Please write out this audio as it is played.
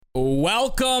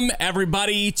Welcome,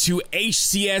 everybody, to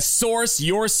HCS Source,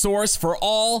 your source for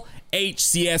all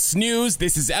HCS news.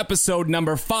 This is episode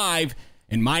number 5,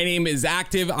 and my name is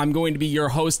Active. I'm going to be your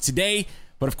host today,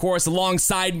 but of course,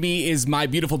 alongside me is my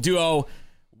beautiful duo,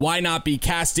 Why Not Be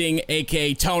Casting,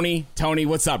 aka Tony. Tony,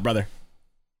 what's up, brother?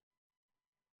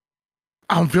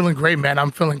 I'm feeling great, man.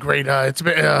 I'm feeling great. It's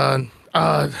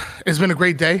been a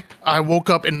great day. I woke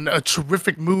up in a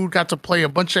terrific mood, got to play a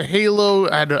bunch of Halo.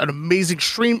 I had an amazing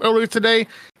stream earlier today.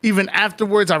 Even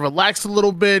afterwards, I relaxed a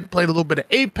little bit, played a little bit of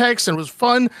Apex, and it was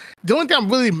fun. The only thing I'm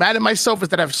really mad at myself is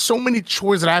that I have so many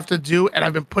chores that I have to do, and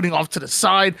I've been putting off to the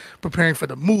side, preparing for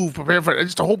the move, preparing for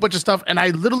just a whole bunch of stuff, and I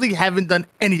literally haven't done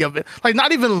any of it. Like,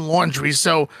 not even laundry,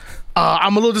 so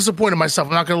I'm a little disappointed in myself,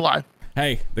 I'm not gonna lie.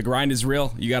 Hey, the grind is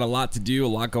real. You got a lot to do, a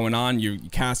lot going on. You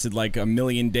casted like a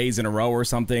million days in a row or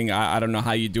something. I don't know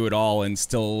how you do it all and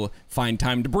still find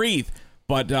time to breathe.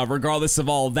 But regardless of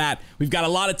all of that, we've got a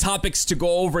lot of topics to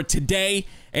go over today.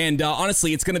 And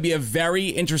honestly, it's going to be a very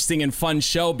interesting and fun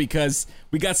show because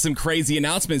we got some crazy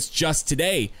announcements just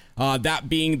today. That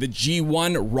being the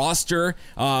G1 roster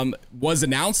was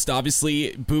announced.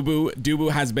 Obviously,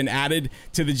 Dubu has been added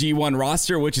to the G1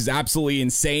 roster, which is absolutely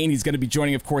insane. He's going to be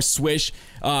joining, of course, Swish,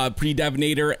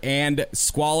 Predevinator, and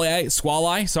Squall.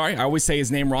 Sorry, I always say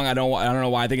his name wrong. I don't know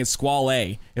why. I think it's Squall.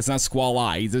 It's not Squall.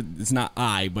 It's not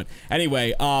I. But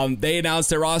anyway, they announced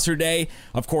their roster today.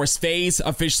 Of course, Faze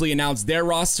officially announced their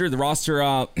roster. The roster.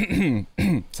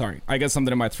 Sorry, I got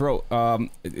something in my throat.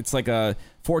 It's like a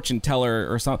fortune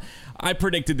teller or something. I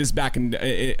predicted this back on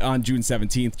June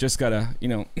 17th. Just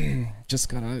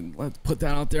gotta let's put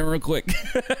that out there real quick.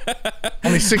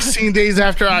 Only 16 days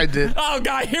after I did. Oh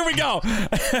God, here we go.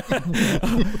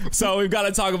 So we've got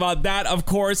to talk about that, of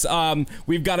course.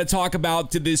 We've got to talk about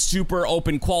this super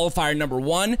open qualifier number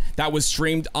 1 that was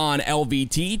streamed on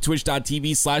LVT,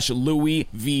 twitch.tv/Louis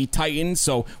V Titan.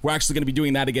 So we're actually going to be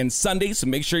doing that again Sunday. So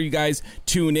make sure you guys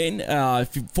tune in.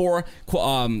 4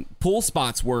 pool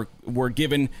spots were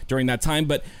given during that time,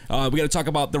 but we got to talk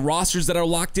about the rosters that are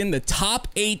locked in. The top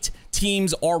 8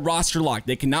 teams are roster locked.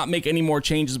 They cannot make any more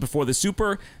changes before the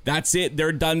Super. That's it.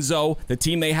 They're donezo. The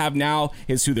team they have now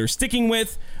is who they're sticking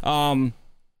with.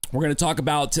 We're going to talk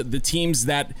about the teams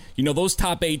that, those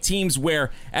top 8 teams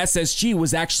where SSG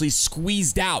was actually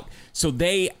squeezed out. So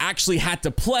they actually had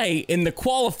to play in the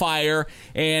qualifier.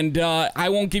 And I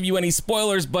won't give you any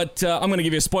spoilers, but I'm going to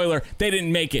give you a spoiler. They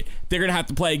didn't make it. They're going to have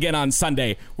to play again on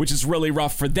Sunday, which is really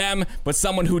rough for them. But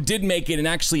someone who did make it and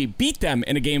actually beat them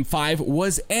in a Game 5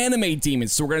 was Anime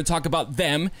Demons. So we're going to talk about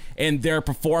them and their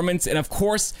performance. And of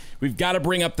course, we've got to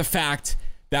bring up the fact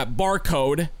that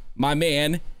Barcode, my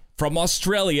man, from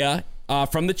Australia,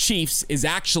 from the Chiefs, is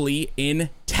actually in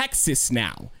Texas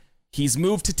now. He's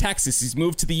moved to Texas. He's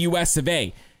moved to the US of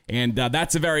A. And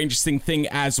that's a very interesting thing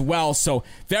as well. So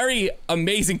very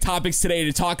amazing topics today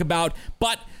to talk about.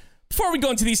 But before we go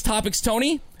into these topics,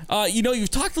 Tony, you've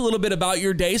talked a little bit about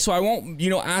your day, so I won't,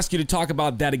 ask you to talk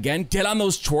about that again. Get on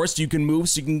those chores so you can move,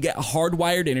 so you can get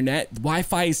hardwired internet.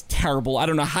 Wi-Fi is terrible. I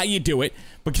don't know how you do it,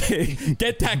 but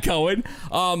get that going.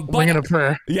 Bring in a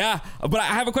prayer. Yeah, but I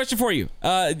have a question for you.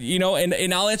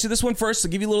 And I'll answer this one first. So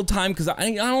give you a little time because I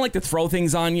don't like to throw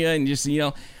things on you and just,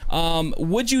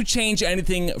 would you change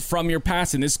anything from your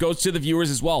past? And this goes to the viewers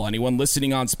as well. Anyone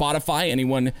listening on Spotify,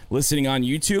 anyone listening on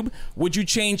YouTube, would you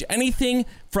change anything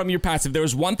from your past? If there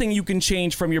was one thing you can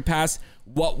change from your past,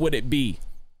 what would it be?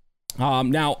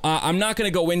 Now, I'm not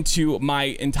going to go into my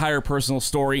entire personal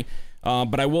story,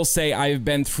 but I will say I've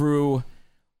been through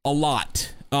a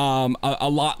lot.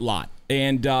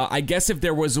 And I guess if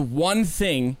there was one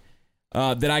thing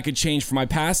that I could change from my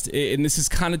past, and this is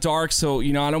kind of dark, so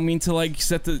I don't mean to like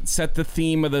set the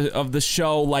theme of the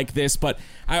show like this, but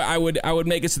I would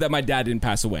make it so that my dad didn't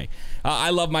pass away. I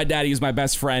love my dad; he's my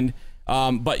best friend.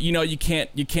 But you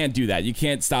can't do that. You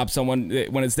can't stop someone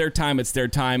when it's their time. It's their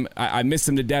time. I miss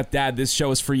them to death, Dad. This show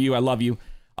is for you. I love you.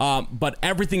 But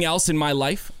everything else in my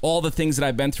life, all the things that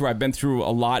I've been through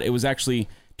a lot. It was actually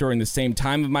during the same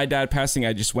time of my dad passing.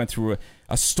 I just went through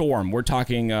a storm. We're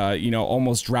talking,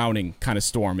 almost drowning kind of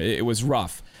storm. It was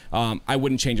rough. I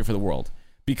wouldn't change it for the world,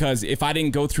 because if I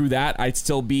didn't go through that, I'd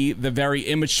still be the very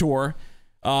immature,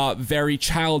 very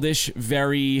childish,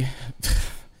 very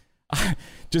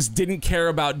just didn't care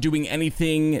about doing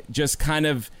anything, just kind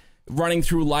of running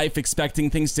through life expecting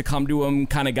things to come to him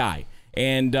kind of guy.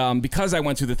 And because I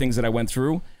went through the things that I went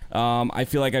through, I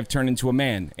feel like I've turned into a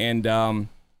man. And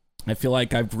I feel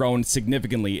like I've grown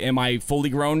significantly. Am I fully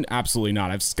grown? Absolutely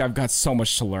not. I've got so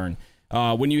much to learn.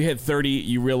 When you hit 30,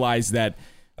 you realize that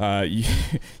you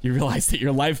realize that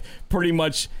your life pretty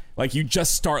much like you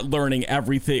just start learning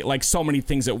everything, like so many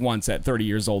things at once at 30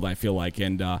 years old, I feel like.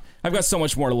 And I've got so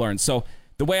much more to learn. So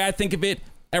the way I think of it,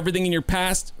 everything in your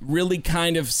past really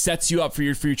kind of sets you up for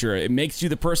your future. It makes you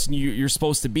the person you're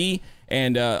supposed to be.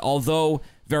 And although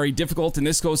very difficult, and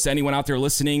this goes to anyone out there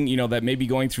listening, you know, that may be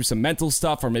going through some mental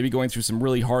stuff or maybe going through some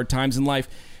really hard times in life,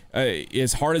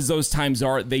 as hard as those times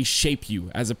are, they shape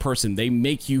you as a person. They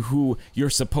make you who you're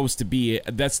supposed to be.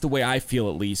 That's the way I feel,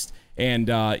 at least. And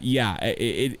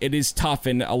it is tough,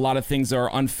 and a lot of things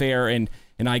are unfair, and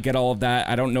I get all of that.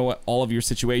 I don't know all of your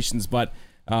situations, but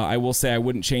I will say I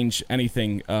wouldn't change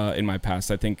anything in my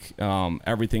past. I think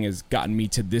everything has gotten me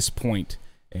to this point,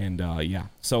 and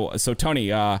So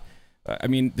Tony, I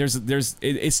mean,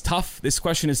 it's tough. This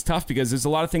question is tough because there's a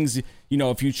lot of things, you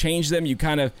know, if you change them, you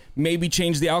kind of maybe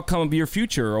change the outcome of your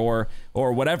future or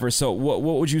whatever. So what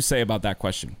would you say about that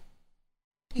question?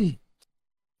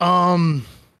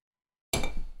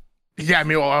 Yeah, I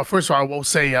mean, well, first of all, I will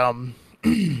say, I'm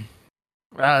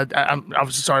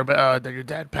obviously sorry, but that your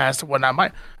dad passed and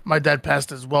whatnot. My dad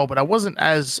passed as well, but I wasn't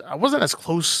as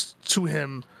close to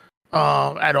him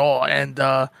at all. And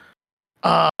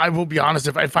I will be honest,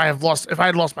 if I had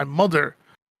lost my mother,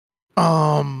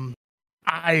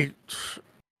 I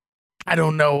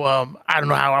don't know. I don't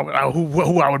know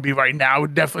who I would be right now. I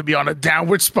would definitely be on a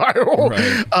downward spiral,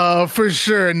 right. For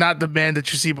sure. Not the man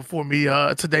that you see before me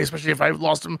today, especially if I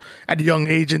lost him at a young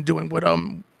age and doing what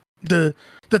the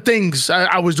things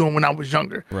I was doing when I was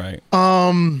younger. Right.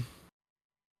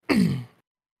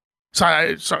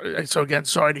 So again,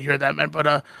 sorry to hear that, man.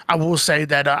 But I will say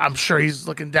that I'm sure he's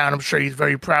looking down. I'm sure he's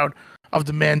very proud of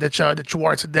the man that you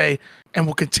are today, and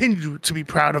will continue to be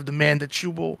proud of the man that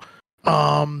you will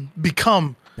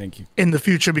become. Thank you. In the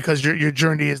future, because your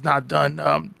journey is not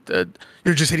done.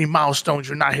 You're just hitting milestones.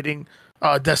 You're not hitting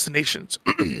destinations,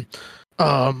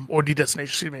 or the destination.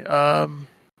 Excuse me.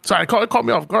 Sorry, it caught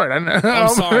me off guard. I'm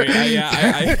sorry.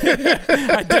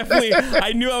 I definitely,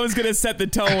 I knew I was going to set the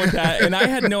tone with that, and I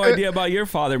had no idea about your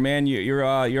father, man. You're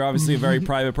obviously a very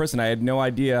private person. I had no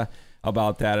idea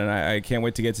about that, and I can't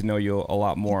wait to get to know you a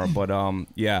lot more. But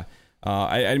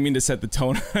I didn't mean to set the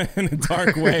tone in a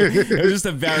dark way. It was just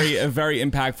a very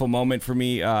impactful moment for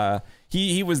me.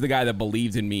 He was the guy that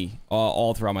believed in me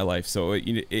all throughout my life. So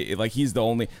like he's the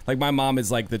only, like my mom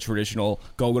is like the traditional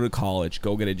go to college,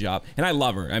 go get a job, and I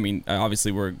love her. I mean,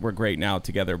 obviously we're great now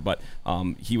together, but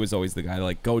he was always the guy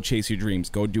like go chase your dreams,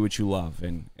 go do what you love,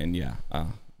 and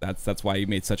that's why he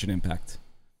made such an impact.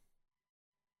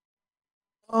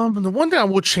 The one thing I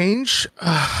will change,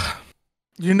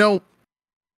 you know,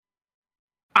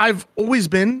 I've always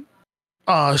been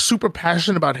super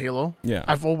passionate about Halo. Yeah.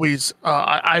 I've always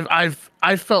I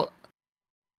felt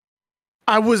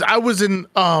I was in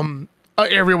an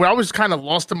area where I was kind of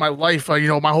lost in my life. You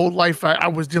know, my whole life I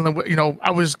was dealing with, you know,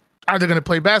 I was either going to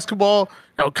play basketball,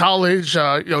 you know, college,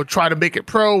 you know, try to make it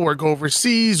pro or go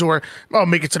overseas or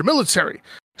make it to the military.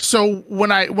 So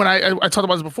when I talked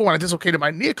about this before, when I dislocated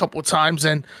my knee a couple of times,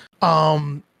 and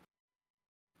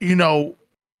you know,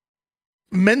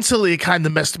 mentally it kind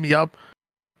of messed me up.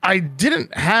 I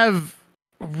didn't have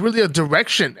really a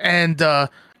direction, and I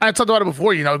talked about it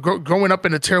before. You know, growing up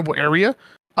in a terrible area,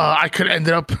 I could have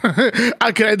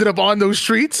ended up on those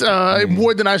streets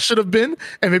more than I should have been,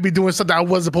 and maybe doing something I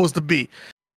wasn't supposed to be.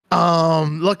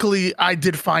 Luckily, I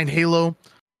did find Halo,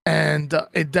 and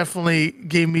it definitely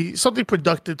gave me something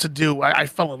productive to do. I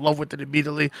fell in love with it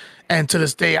immediately, and to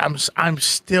this day, I'm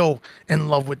still in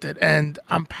love with it, and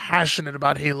I'm passionate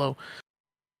about Halo.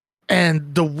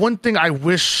 And the one thing I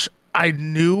wish I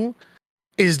knew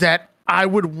is that I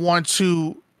would want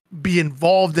to be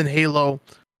involved in Halo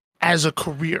as a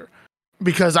career,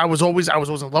 because I was always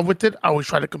in love with it. I always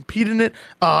tried to compete in it,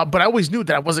 but I always knew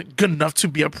that I wasn't good enough to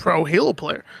be a pro Halo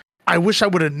player. I wish I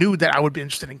would have knew that I would be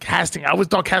interested in casting. I always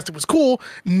thought casting was cool.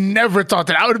 Never thought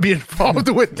that I would be involved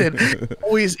with it.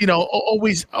 Always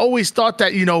thought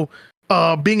that, you know,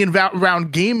 being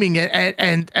around gaming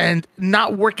and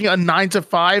not working a 9 to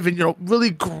 5 and, you know, really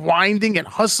grinding and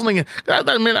hustling. And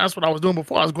I mean, that's what I was doing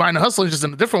before. I was grinding, hustling, just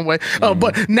in a different way.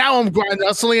 But now I'm grinding,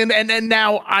 hustling, and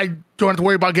now I don't have to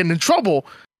worry about getting in trouble.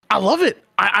 I love it.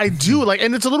 I do, like,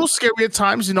 and it's a little scary at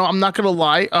times. You know, I'm not gonna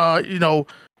lie. I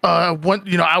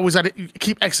was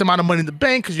keep X amount of money in the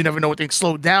bank, because you never know when things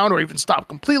slow down or even stop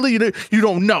completely. You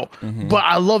don't know. But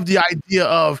I love the idea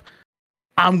of,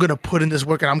 I'm going to put in this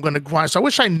work and I'm going to grind. So I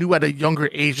wish I knew at a younger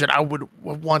age that I would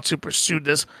want to pursue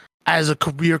this as a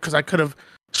career, because I could have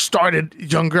started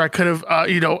younger. I could have,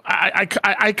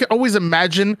 I could always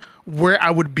imagine where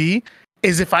I would be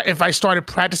is if I started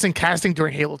practicing casting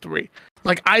during Halo 3.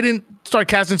 Like, I didn't start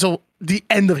casting until the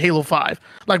end of Halo 5.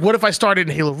 Like, what if I started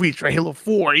in Halo Reach or Halo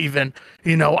 4 even?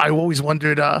 I always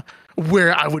wondered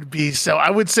where I would be. So I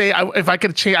would say if I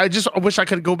could change, I wish I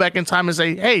could go back in time and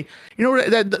say, hey,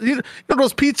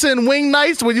 those pizza and wing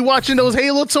nights when you're watching those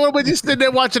Halo tour, when you stood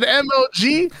there watching the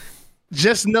MLG,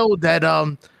 just know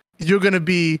that you're going to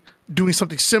be doing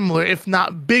something similar, if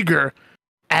not bigger,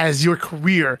 as your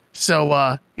career.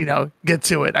 So, get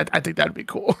to it. I think that'd be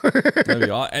cool. That'd be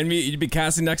awesome. And you'd be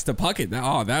casting next to Puckett.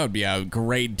 Oh, that would be a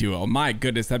great duo. My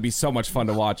goodness, that'd be so much fun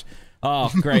to watch.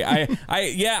 Oh, great.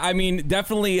 I mean,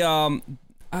 definitely,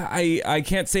 I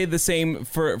can't say the same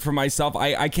for myself.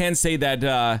 I can say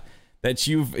that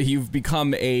you've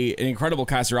become an incredible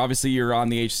caster. Obviously, you're on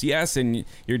the HCS and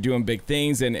you're doing big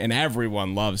things, and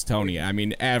everyone loves Tony. I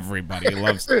mean, everybody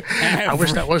loves. I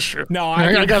wish that was true. No,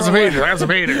 I got some haters. I got some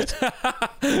haters.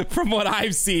 From what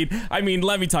I've seen, I mean,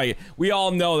 let me tell you, we all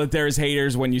know that there's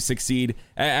haters when you succeed.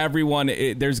 Everyone,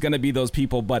 there's going to be those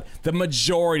people, but the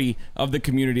majority of the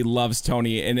community loves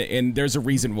Tony, and there's a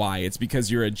reason why. It's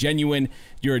because you're a genuine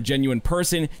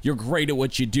person. You're great at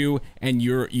what you do, and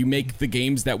you make the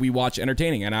games that we watch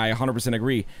entertaining, and I 100%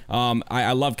 agree.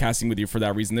 I love casting with you for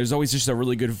that reason. There's always just a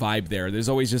really good vibe there. There's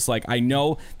always just like, I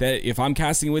know that if I'm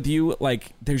casting with you,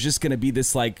 like, there's just going to be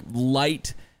this like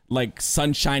light, like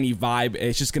sunshiny vibe.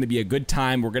 It's just going to be a good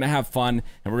time. We're going to have fun,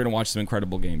 and we're going to watch some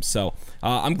incredible games. So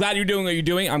I'm glad you're doing what you're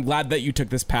doing. I'm glad that you took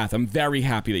this path. I'm very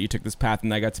happy that you took this path,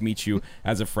 and I got to meet you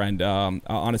as a friend. I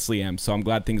honestly am. So I'm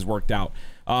glad things worked out.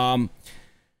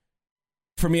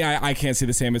 For me, I can't say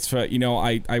the same. It's for,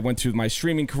 I went through my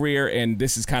streaming career, and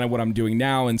this is kind of what I'm doing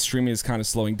now, and streaming is kind of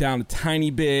slowing down a tiny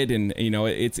bit, and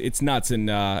it's nuts, and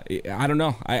I don't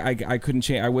know. I couldn't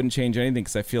change. I wouldn't change anything,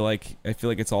 because I feel like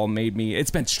it's all made me.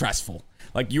 It's been stressful.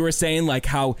 Like you were saying, like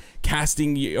how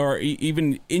casting or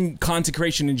even in content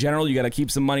creation in general, you got to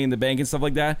keep some money in the bank and stuff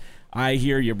like that. I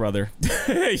hear you, brother.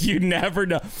 You never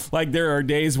know. Like there are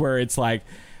days where it's like.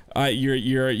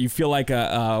 You feel like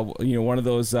one of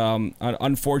those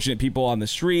unfortunate people on the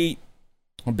street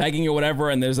begging or whatever,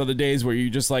 and there's other days where you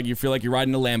just like you feel like you're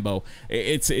riding a Lambo.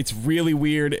 It's really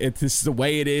weird. This is the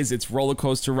way it is. It's roller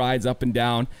coaster rides up and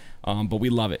down, but we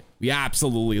love it. We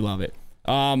absolutely love it.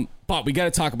 But we got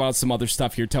to talk about some other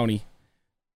stuff here, Tony.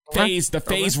 The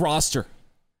Faze roster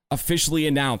officially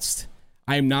announced.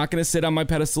 I am not going to sit on my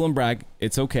pedestal and brag.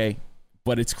 It's okay,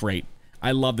 but it's great.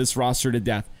 I love this roster to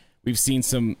death. We've seen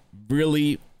some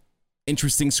really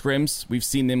interesting scrims. We've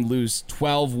seen them lose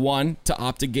 12-1 to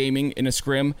Optic Gaming in a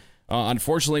scrim.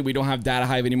 Unfortunately, we don't have Data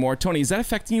Hive anymore. Tony, is that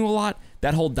affecting you a lot?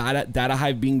 That whole Data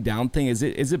Hive being down thing, is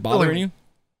it bothering you?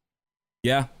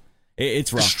 Yeah.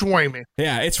 It's rough. Destroying me.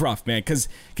 Yeah, it's rough, man, because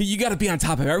you got to be on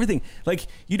top of everything. Like,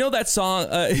 that song,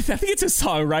 I think it's a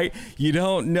song, right? You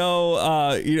don't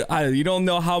know you don't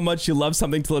know how much you love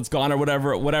something till it's gone, or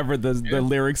whatever the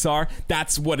lyrics are.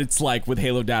 That's what it's like with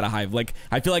Halo Data Hive. Like,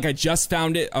 I feel like I just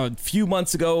found it a few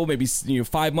months ago, maybe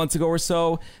 5 months ago or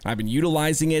so, and I've been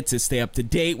utilizing it to stay up to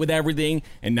date with everything,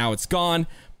 and now it's gone.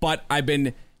 But I've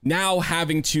been now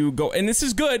having to go, and this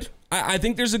is good. I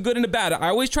think there's a good and a bad. I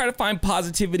always try to find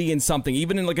positivity in something,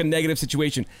 even in like a negative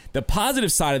situation. The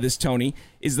positive side of this, Tony,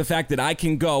 is the fact that I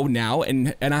can go now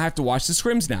and I have to watch the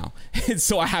scrims now. And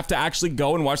so I have to actually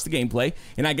go and watch the gameplay,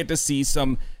 and I get to see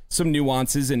some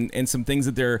nuances and some things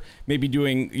that they're maybe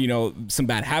doing, some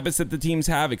bad habits that the teams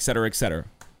have, et cetera, et cetera.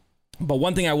 But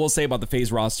one thing I will say about the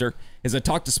Faze roster is I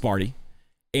talked to Sparty,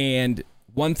 and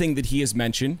one thing that he has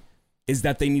mentioned is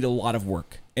that they need a lot of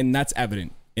work, and that's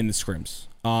evident in the scrims.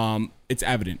 It's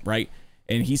evident, right?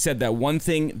 And he said that one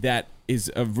thing that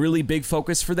is a really big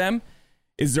focus for them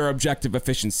is their objective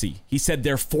efficiency. He said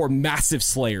they're 4 massive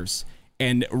slayers,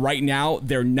 and right now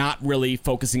they're not really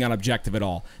focusing on objective at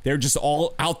all. They're just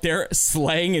all out there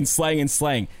slaying and slaying and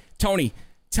slaying. Tony,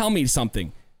 tell me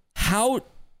something. How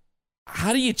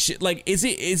do you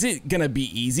is it gonna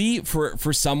be easy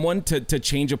for someone to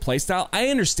change a playstyle? I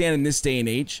understand in this day and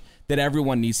age that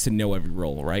everyone needs to know every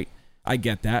role, right? I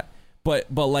get that.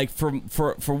 But like for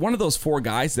one of those 4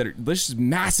 guys that are just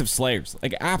massive slayers,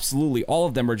 like absolutely all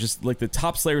of them are just like the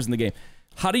top slayers in the game.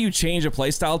 How do you change a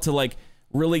playstyle to like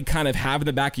really kind of have in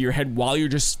the back of your head while you're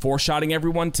just 4-shotting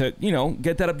everyone to,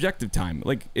 get that objective time?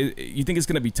 Like, you think it's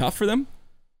going to be tough for them?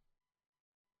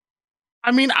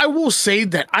 I mean, I will say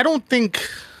that I don't think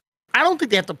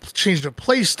they have to change their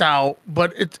playstyle,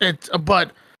 but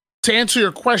but to answer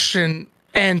your question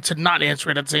and to not answer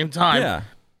it at the same time. Yeah.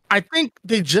 I think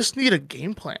they just need a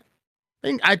game plan.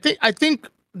 I think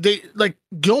they like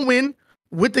go in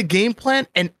with the game plan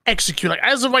and execute. Like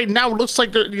as of right now, it looks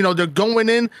like they're going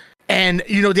in and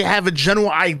they have a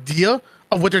general idea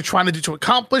of what they're trying to do to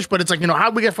accomplish, but it's like, how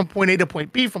do we get from point A to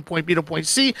point B, from point B to point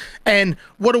C, and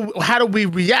how do we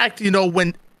react,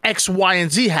 when X, Y,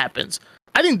 and Z happens?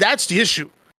 I think that's the issue.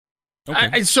 Okay.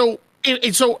 And so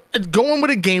going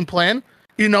with a game plan,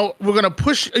 we're gonna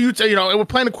push. We're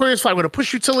playing Aquarius flag. We're gonna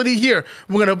push utility here.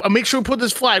 We're gonna make sure we put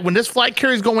this flag. When this flag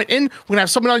carrier is going in, we're gonna have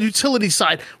somebody on the utility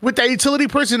side with that utility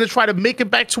person to try to make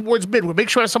it back towards mid. We'll make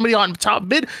sure we have somebody on top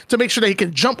mid to make sure that he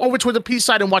can jump over toward the P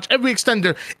side and watch every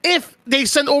extender. If they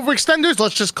send over extenders,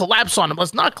 let's just collapse on them.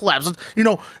 Let's not collapse.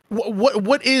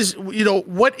 What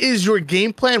is your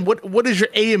game plan? What is your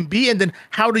A and B, and then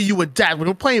how do you adapt? When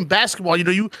we're playing basketball,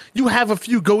 you have a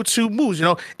few go-to moves.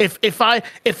 If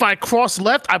I cross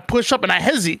left, I push up and I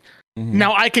hesitate. Mm-hmm.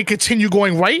 Now I can continue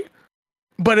going right,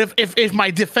 but if my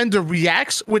defender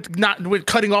reacts with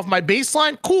cutting off my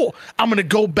baseline, cool. I'm gonna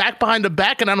go back behind the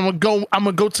back, and I'm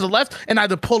gonna go to the left and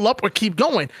either pull up or keep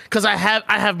going, because I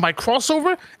have my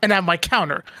crossover and I have my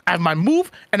counter. I have my move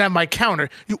and I have my counter.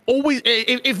 You always,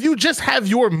 if you just have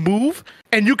your move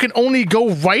and you can only go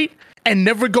right and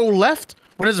never go left,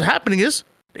 what is happening is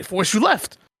they force you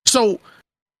left. So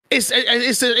it's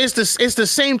the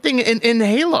same thing in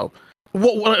Halo.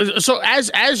 So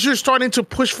as you're starting to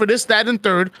push for this, that, and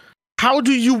third, how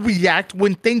do you react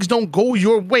when things don't go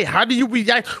your way? How do you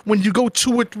react when you go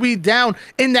 2 or 3 down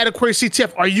in that Aquarius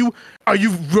CTF? Are you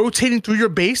rotating through your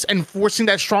base and forcing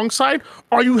that strong side?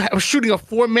 Are you shooting a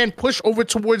 4-man push over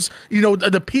towards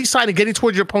the P side and getting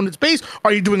towards your opponent's base?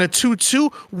 Are you doing a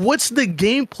 2-2? What's the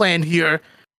game plan here?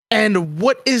 And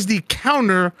what is the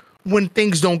counter when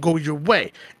things don't go your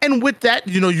way? And with that,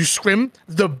 you scrim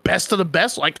the best of the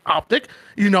best, like Optic,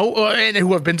 and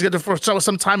who have been together for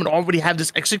some time and already have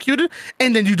this executed.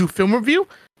 And then you do film review,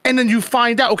 and then you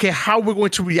find out, okay, how we're going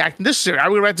to react in this scenario.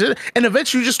 How we react to this. And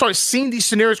eventually you just start seeing these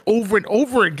scenarios over and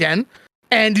over again,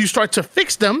 and you start to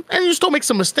fix them, and you still make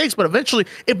some mistakes, but eventually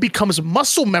it becomes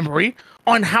muscle memory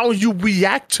on how you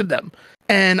react to them.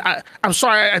 And I'm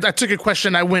sorry, I took a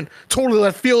question. I went totally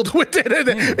left field with it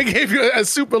and gave you a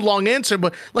super long answer.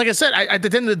 But like I said, at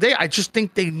the end of the day, I just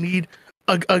think they need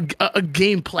a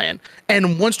game plan.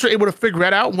 And once they're able to figure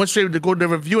that out, once they're able to go to the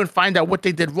review and find out what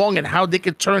they did wrong and how they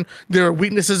can turn their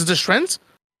weaknesses into strengths,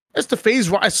 that's the Faze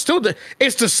Roster.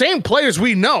 It's the same players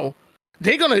we know.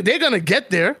 They're gonna get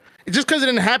there. Just because it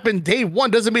didn't happen day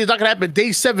 1 doesn't mean it's not gonna happen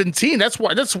day 17. That's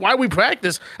why we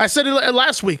practice. I said it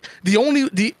last week. The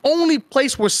only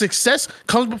place where success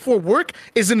comes before work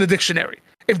is in the dictionary.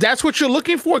 If that's what you're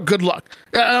looking for, good luck.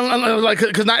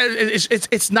 Because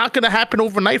it's not gonna happen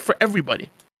overnight for everybody.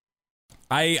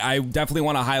 I definitely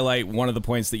want to highlight one of the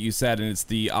points that you said, and it's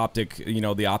the optic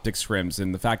scrims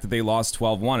and the fact that they lost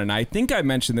 12-1. And I think I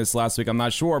mentioned this last week. I'm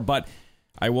not sure, but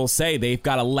I will say they've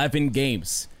got 11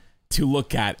 games to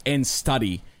look at and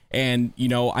study. And,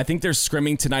 I think they're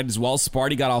scrimming tonight as well.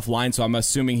 Sparty got offline, so I'm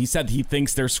assuming he said he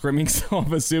thinks they're scrimming, so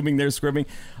I'm assuming they're scrimming.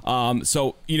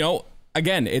 So,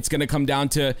 again, it's going to come down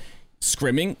to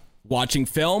scrimming, watching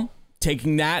film,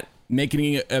 taking that,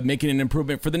 making an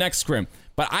improvement for the next scrim.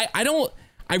 But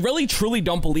I really truly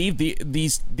don't believe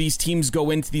these teams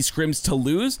go into these scrims to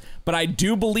lose, but I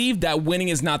do believe that winning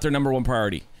is not their number one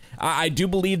priority. I do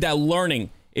believe that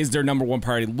learning is their number one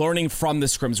priority, learning from the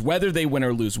scrims, whether they win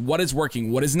or lose, what is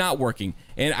working, what is not working.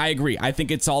 And I agree. I think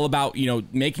it's all about,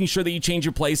 making sure that you change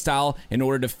your play style in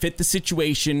order to fit the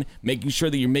situation, making sure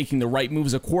that you're making the right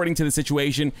moves according to the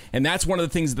situation. And that's one of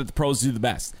the things that the pros do the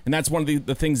best. And that's one of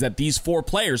the things that these 4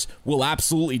 players will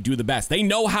absolutely do the best. They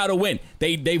know how to win.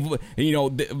 They've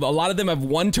a lot of them have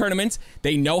won tournaments.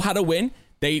 They know how to win.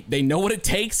 They know what it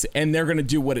takes, and they're going to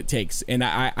do what it takes. And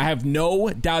I have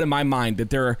no doubt in my mind that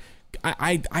they're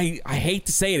I hate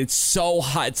to say it. It's so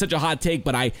hot. It's such a hot take,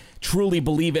 but I truly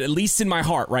believe it, at least in my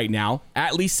heart right now.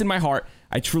 At least in my heart,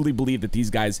 I truly believe that these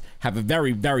guys have a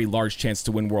very, very large chance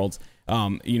to win Worlds,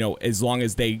 as long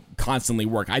as they constantly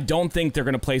work. I don't think they're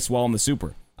going to place well in the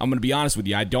Super. I'm going to be honest with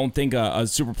you. I don't think a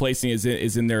Super placing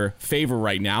is in their favor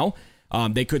right now.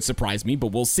 They could surprise me, but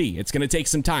we'll see. It's going to take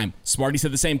some time. Smarty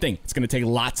said the same thing. It's going to take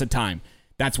lots of time.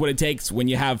 That's what it takes when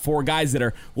you have 4 guys that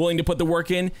are willing to put the work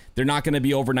in. They're not going to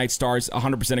be overnight stars.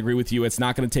 100% agree with you. It's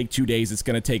not going to take 2 days. It's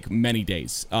going to take many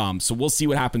days. So we'll see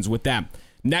what happens with them.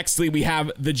 Nextly, we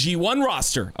have the G1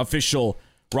 roster, official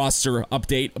roster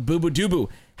update. Boo Dubu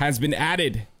has been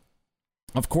added,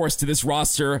 of course, to this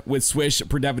roster with Swish,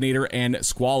 Predevinator, and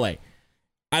Squale.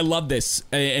 I love this,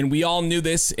 and we all knew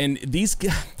this. And these,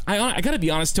 I gotta be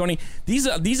honest, Tony. These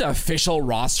official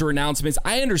roster announcements.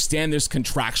 I understand there's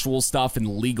contractual stuff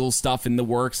and legal stuff in the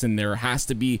works, and there has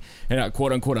to be a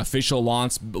quote unquote official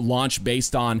launch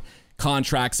based on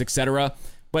contracts, etc.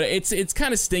 But it's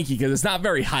kind of stinky because it's not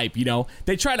very hype, you know.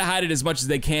 They try to hide it as much as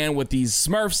they can with these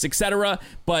Smurfs, etc.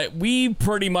 But we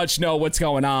pretty much know what's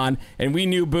going on, and we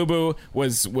knew Boo Boo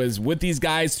was with these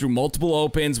guys through multiple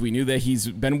opens. We knew that he's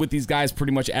been with these guys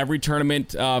pretty much every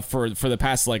tournament for the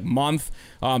past like month.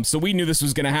 So we knew this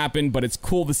was going to happen, but it's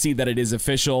cool to see that it is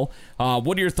official.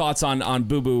 What are your thoughts on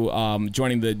Boo Boo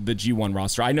joining the G1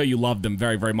 roster? I know you love them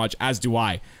very, very much, as do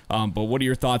I. But what are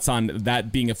your thoughts on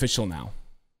that being official now?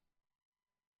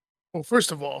 Well,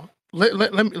 first of all,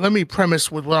 let me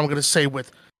premise with what I'm going to say with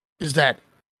is that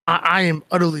I am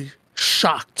utterly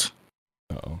shocked.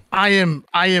 Uh-oh. I am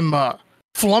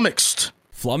flummoxed.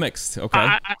 Flummoxed,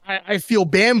 okay. I feel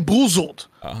bamboozled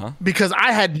because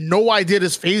I had no idea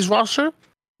this Faze roster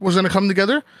was going to come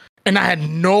together, and I had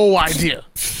no idea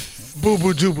Boo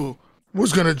Boo Doo Boo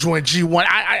was going to join G1.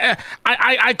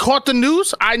 I caught the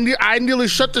news. I nearly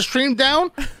shut the stream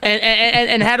down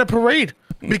and had a parade.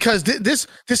 Because this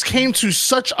came to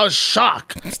such a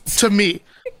shock to me,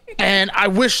 and I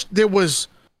wish there was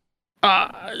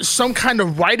some kind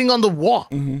of writing on the wall,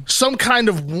 some kind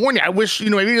of warning. I wish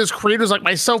maybe there's creators like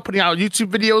myself putting out YouTube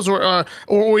videos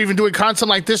or even doing content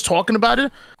like this talking about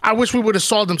it. I wish we would have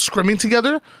saw them scrimming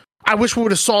together. I wish we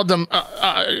would have saw them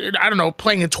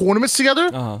playing in tournaments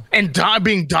together and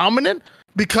being dominant.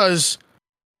 Because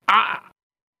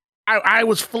I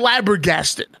was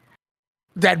flabbergasted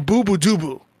that Boo Boo Doo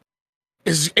Boo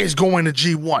is going to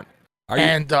G1.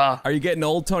 Are you getting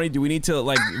old, Tony? Do we need to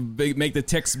make the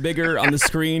text bigger on the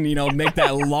screen? Make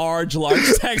that large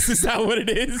text. Is that what it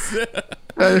is?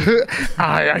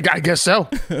 I guess so.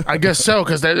 I guess so,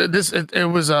 because it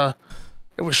was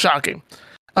shocking.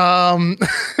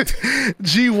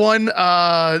 G1.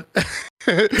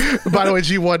 By the way,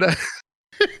 G1. I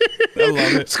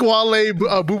love it. Squale,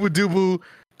 Boo Boo Doo Boo,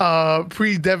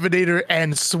 Pre-Devinator,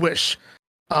 and Swish.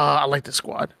 I like the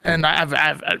squad, and I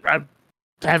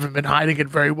haven't been hiding it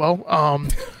very well.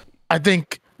 I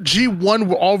think G1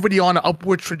 were already on an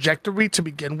upward trajectory to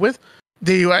begin with.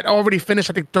 They had already finished,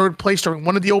 I think, third place during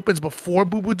one of the opens before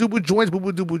Boo Boo Doo Boo joins. Boo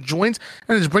Boo Doo Boo joins,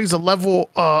 and it brings a level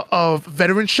of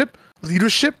veteranship,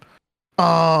 leadership,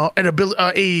 and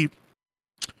ability,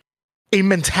 a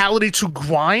mentality to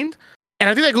grind. And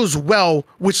I think that goes well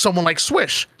with someone like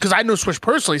Swish, because I know Swish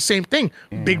personally. Same thing,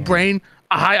 big brain,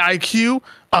 a high IQ,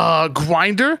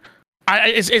 grinder.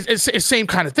 It's same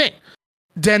kind of thing.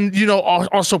 Then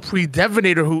also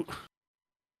Pre-Devinator,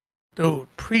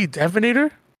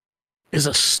 Pre-Devinator is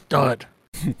a stud,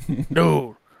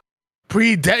 dude.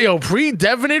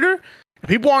 Pre-Devinator.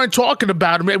 People aren't talking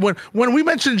about him. When we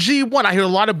mention G1, I hear a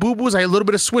lot of boo boos, I hear a little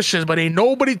bit of swishes, but ain't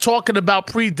nobody talking about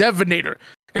Pre-Devinator.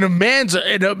 And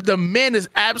the man is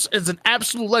an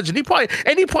absolute legend. He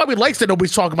probably likes that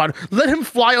nobody's talking about it. Let him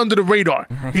fly under the radar.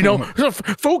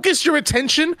 Focus your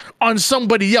attention on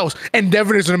somebody else, and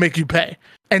Devinator's gonna make you pay.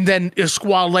 And then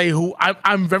Squale, who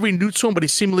I'm very new to him, but he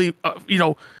seemingly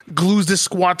glues this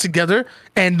squad together.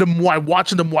 And the more I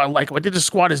watch him, the more I like him. I think the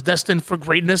squad is destined for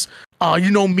greatness. You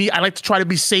know me, I like to try to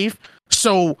be safe.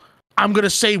 So I'm gonna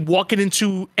say walking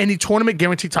into any tournament,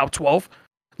 guaranteed top 12.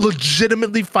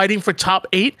 Legitimately fighting for top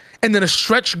 8, and then a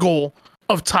stretch goal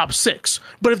of top 6.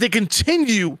 But if they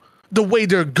continue the way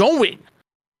they're going,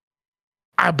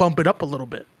 I bump it up a little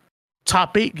bit.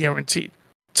 Top 8 guaranteed.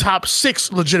 Top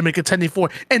 6 legitimate contending for,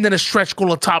 and then a stretch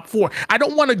goal of top 4. I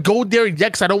don't want to go there yet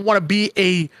because I don't want to be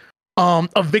a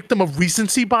victim of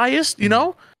recency bias,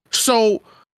 So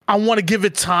I want to give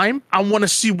it time. I want to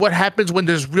see what happens when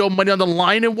there's real money on the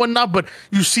line and whatnot. But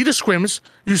you see the scrims,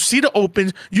 you see the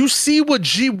opens, you see what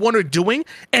G1 are doing.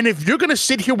 And if you're going to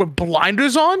sit here with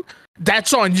blinders on,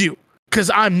 that's on you. Because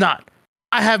I'm not.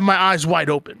 I have my eyes wide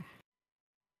open.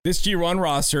 This G1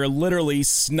 roster literally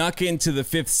snuck into the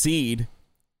 5th seed.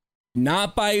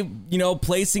 Not by,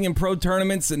 placing in pro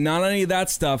tournaments and not any of that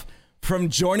stuff. From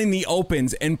joining the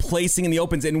opens and placing in the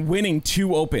opens and winning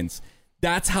 2 opens.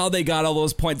 That's how they got all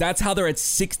those points. That's how they're at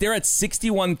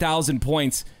 61,000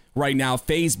 points right now.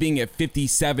 FaZe being at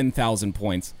 57,000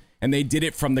 points. And they did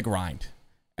it from the grind.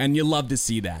 And you love to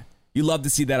see that. You love to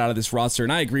see that out of this roster.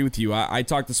 And I agree with you. I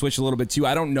talked to Switch a little bit too.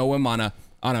 I don't know him on a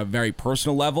very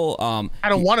personal level. I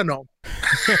don't want to know.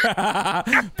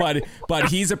 but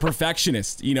he's a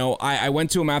perfectionist. I went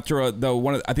to him after I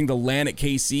think the LAN at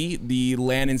KC, the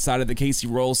LAN inside of the KC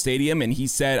Royal Stadium, and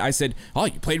I said, "Oh,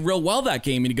 you played real well that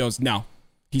game." And he goes, "No."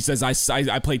 He says, I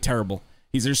played terrible.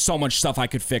 There's so much stuff I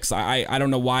could fix. I don't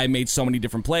know why I made so many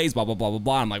different plays, blah, blah, blah, blah,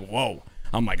 blah. I'm like, whoa.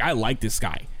 I'm like, I like this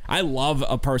guy. I love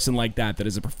a person like that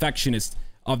is a perfectionist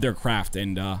of their craft,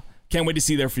 and can't wait to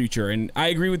see their future. And I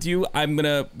agree with you. I'm going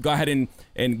to go ahead and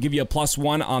give you a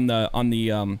 +1 on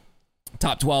the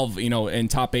top 12, and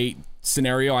top 8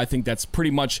 scenario. I think that's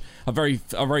pretty much a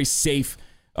very safe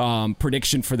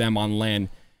prediction for them on LAN.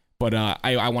 But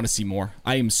I want to see more.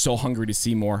 I am so hungry to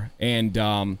see more.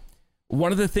 And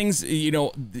one of the things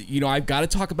I've got to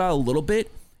talk about a little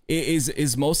bit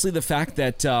is mostly the fact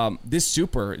that this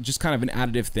super, just kind of an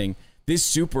additive thing. This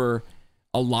super,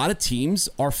 a lot of teams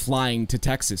are flying to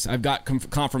Texas. I've got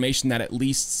confirmation that at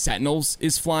least Sentinels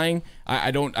is flying.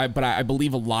 But I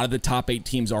believe a lot of the top 8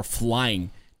 teams are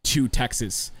flying to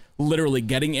Texas, literally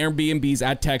getting Airbnbs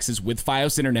at Texas with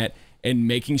Fios internet and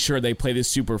making sure they play this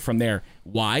super from there.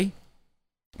 Why?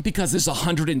 Because there's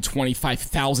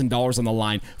 $125,000 on the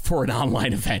line for an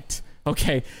online event.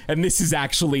 Okay, and this is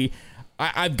actually.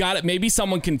 I've got it. Maybe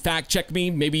someone can fact check me.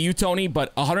 Maybe you, Tony.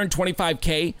 But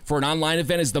 $125K for an online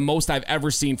event is the most I've ever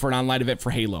seen for an online event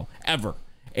for Halo ever.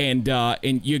 And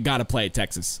you got to play at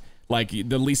Texas. Like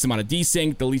the least amount of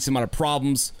desync, the least amount of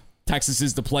problems. Texas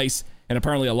is the place. And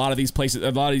apparently, a lot of these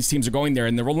teams are going there.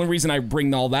 And the only reason I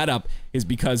bring all that up is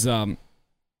because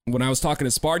when I was talking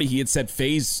to Sparty, he had said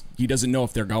Faze. He doesn't know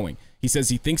if they're going. He says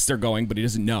he thinks they're going, but he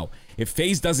doesn't know. If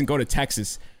Faze doesn't go to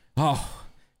Texas,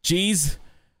 geez.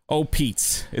 Oh,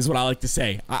 Pete's is what I like to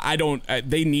say.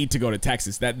 They need to go to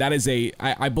Texas. That is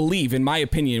I believe, in my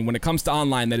opinion, when it comes to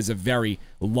online, that is a very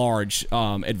large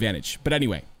advantage. But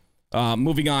anyway,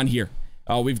 moving on here.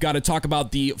 We've got to talk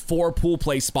about the 4 pool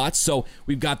play spots. So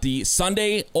we've got the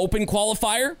Sunday Open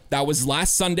qualifier. That was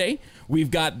last Sunday. We've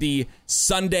got the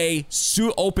Sunday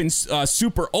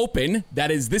Super Open. That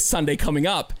is this Sunday coming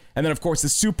up. And then, of course, the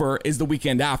Super is the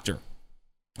weekend after.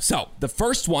 So the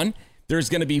first one, there's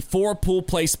going to be 4 pool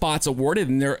play spots awarded,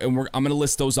 and I'm going to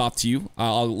list those off to you.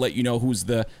 I'll let you know who's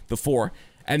the 4.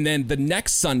 And then the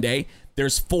next Sunday,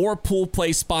 there's 4 pool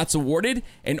play spots awarded,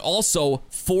 and also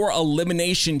 4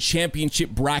 elimination championship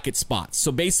bracket spots.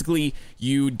 So basically,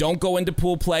 you don't go into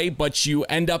pool play, but you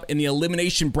end up in the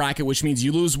elimination bracket, which means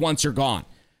you lose once, you're gone.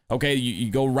 Okay,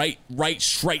 you go right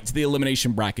straight to the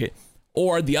elimination bracket.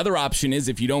 Or the other option is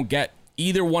if you don't get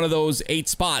either one of those 8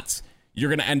 spots, you're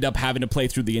going to end up having to play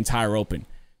through the entire Open.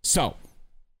 So,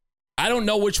 I don't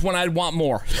know which one I'd want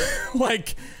more.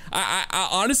 Like, I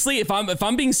honestly, if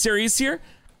I'm being serious here,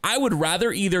 I would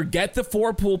rather either get the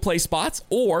 4 pool play spots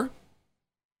or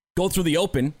go through the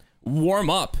Open, warm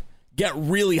up, get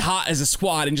really hot as a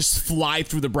squad, and just fly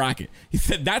through the bracket.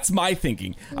 That's my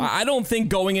thinking. I don't think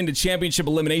going into championship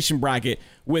elimination bracket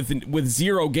with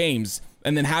 0 games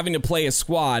and then having to play a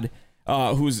squad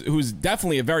who's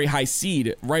definitely a very high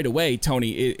seed right away,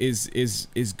 Tony, is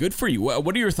good for you.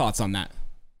 What are your thoughts on that?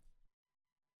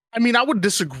 I mean, I would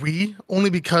disagree only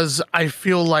because I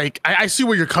feel like I see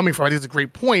where you're coming from. I think it's a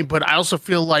great point, but I also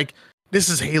feel like this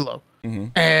is Halo. Mm-hmm.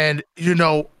 And,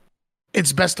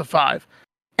 it's best of 5.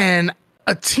 And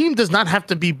a team does not have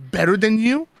to be better than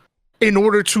you in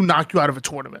order to knock you out of a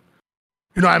tournament.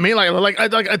 You know what I mean? Like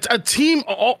a team,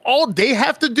 all they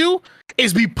have to do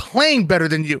is be playing better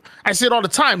than you. I say it all the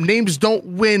time. Names don't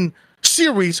win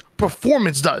series,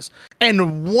 performance does.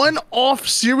 And 1 off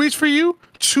series for you,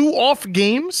 2 off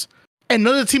games, and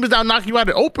another team is now knocking you out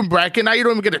of the Open bracket. Now you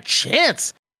don't even get a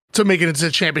chance to make it into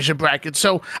the championship bracket.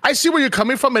 So I see where you're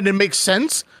coming from, and it makes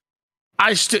sense.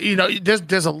 I still,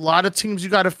 there's a lot of teams you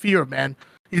got to fear, man.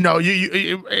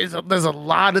 There's a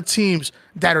lot of teams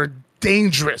that are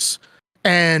dangerous.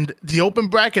 And the Open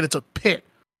bracket, it's a pit.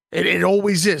 It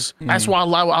always is. That's why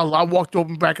I walk the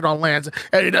Open bracket on lands.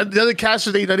 And the other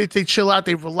casters, they chill out,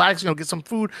 they relax, get some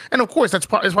food. And of course, that's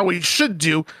probably what you should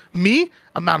do. Me,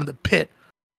 I'm out of the pit.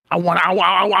 I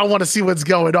want to see what's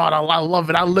going on. I love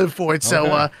it. I live for it.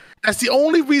 So that's the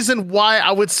only reason why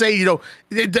I would say, show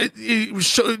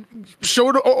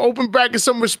the Open bracket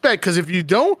some respect. Because if you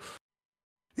don't,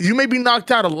 you may be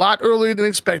knocked out a lot earlier than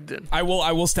expected. I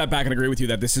will step back and agree with you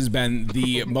that this has been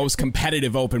the most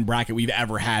competitive Open bracket we've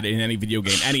ever had in any video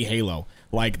game, any Halo.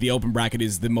 Like, the Open bracket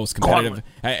is the most competitive.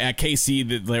 At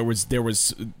KC, there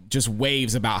was just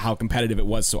waves about how competitive it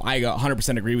was. So I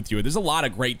 100% agree with you. There's a lot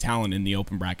of great talent in the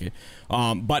Open bracket.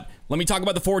 But let me talk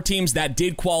about the 4 teams that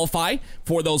did qualify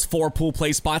for those 4 pool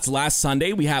play spots last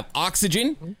Sunday. We have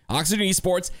Oxygen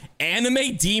Esports,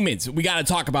 Anime Demons. We got to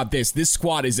talk about this. This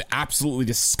squad is absolutely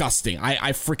disgusting.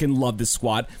 I freaking love this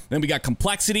squad. Then we got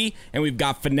Complexity, and we've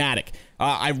got Fnatic.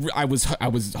 I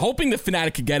was hoping that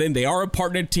Fnatic could get in. They are a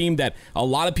partnered team that a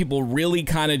lot of people really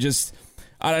kind of just,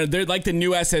 I don't know, they're like the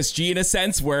new SSG in a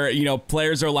sense where,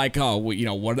 players are like, oh,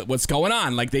 what's going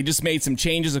on? Like, they just made some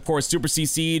changes. Of course, Super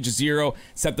CC, Jazero,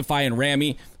 Septify, and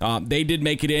Rami, they did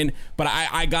make it in. But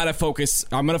I gotta focus.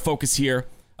 I'm going to focus here.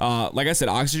 Like I said,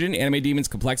 Oxygen, Anime Demons,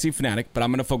 Complexity, Fnatic. But I'm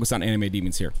going to focus on Anime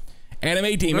Demons here.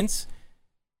 Anime Demons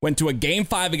went to a Game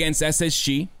 5 against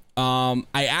SSG.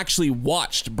 I actually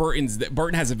watched Burton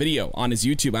has a video on his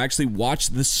YouTube. I actually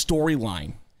watched the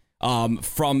storyline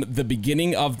from the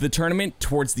beginning of the tournament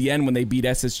towards the end when they beat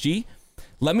SSG.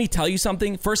 Let me tell you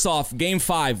something. First off, Game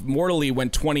 5, Mortally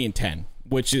went 20-10,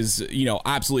 which is,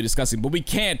 absolutely disgusting. But we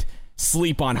can't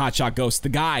sleep on Hotshot Ghost. The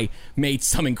guy made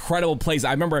some incredible plays.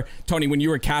 I remember, Tony, when you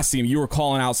were casting him, you were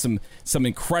calling out some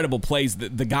incredible plays.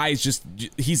 The guy is just,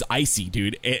 he's icy,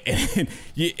 dude.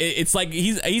 It's like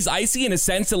he's icy in a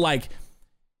sense of like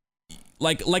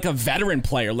a veteran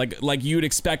player, like you'd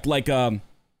expect like a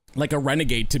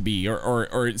renegade to be,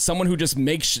 or someone who just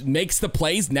makes the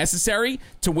plays necessary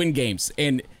to win games.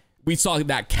 And we saw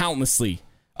that countlessly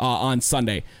on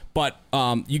Sunday. But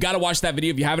you got to watch that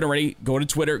video if you haven't already. Go to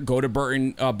Twitter, go to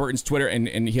Burton's Twitter,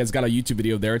 and he has got a YouTube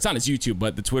video there. It's on his YouTube,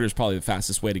 but the Twitter is probably the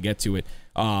fastest way to get to it.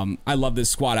 I love this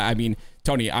squad. I mean,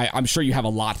 Tony, I'm sure you have a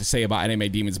lot to say about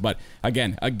NMA Demons, but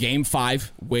again, a Game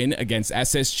 5 win against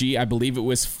SSG. I believe it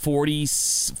was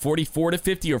 44-50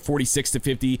 or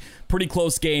 46-50. Pretty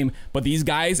close game, but these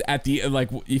guys at the,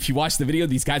 if you watch the video,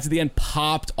 these guys at the end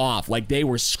popped off. Like, they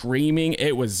were screaming.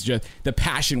 It was just, the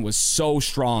passion was so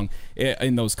strong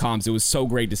in those comms. It was so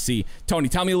great to see. Tony,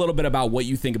 tell me a little bit about what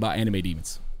you think about Anime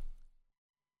Demons.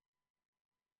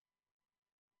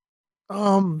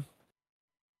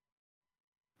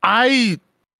 I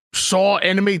saw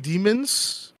Anime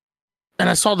Demons and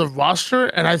I saw the roster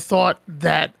and I thought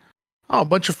that a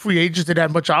bunch of free agents didn't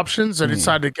have much options and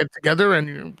decided to get together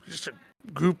and just a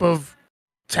group of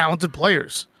talented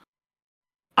players.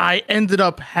 I ended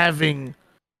up having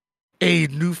a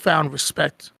newfound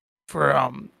respect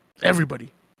for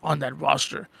everybody on that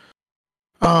roster.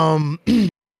 Burton's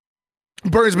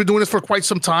been doing this for quite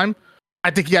some time. I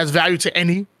think he has value to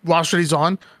any roster he's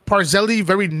on. Parzelli,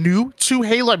 very new to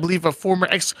Halo, I believe a former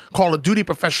ex-Call of Duty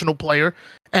professional player.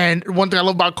 And one thing I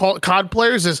love about COD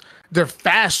players is they're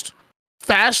fast,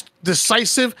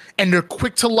 decisive, and they're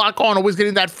quick to lock on, always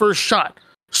getting that first shot.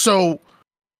 So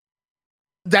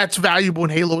that's valuable in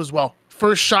Halo as well.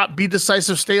 First shot, be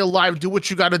decisive, stay alive, do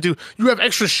what you got to do. You have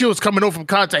extra shields coming over from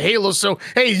COD to Halo, so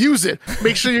hey, use it.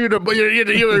 Make sure you're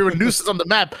a nuisance on the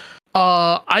map.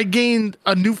 I gained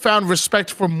a newfound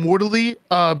respect for Mortally.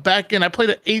 Back in, I played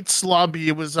at 8's lobby.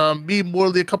 It was me,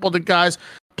 Mortally, a couple of the guys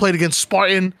played against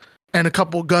Spartan and a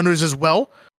couple of gunners as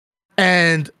well.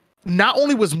 And not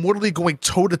only was Mortally going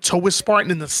toe to toe with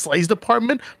Spartan in the Slays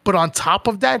department, but on top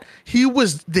of that, he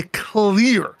was the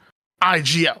clear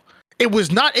IGL. It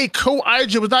was not a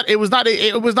co-IGL. It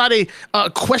was not a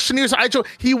questionnaires IGL.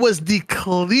 He was the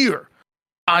clear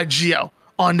IGL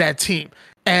on that team.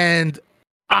 And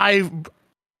I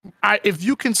if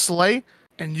you can slay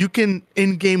and you can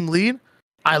in-game lead,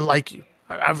 I like you.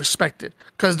 I respect it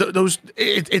because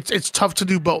it's tough to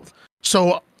do both.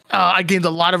 So I gained a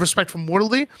lot of respect from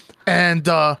Mortally, and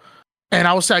I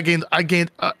would say I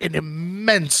gained an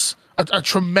immense, a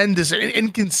tremendous, an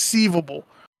inconceivable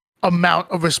amount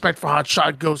of respect for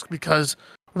Hotshot Ghost, because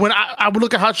when I would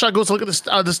look at Hotshot Ghost, look at the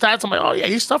stats, I'm like, oh yeah,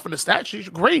 he's stuffing the stats. He's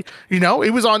great. He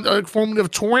was on formerly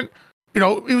of Torrent. He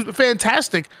was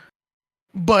fantastic.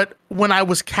 But when I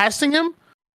was casting him,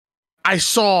 I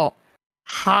saw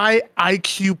high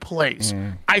IQ plays.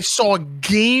 I saw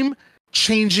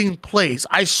game-changing plays.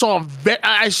 I saw the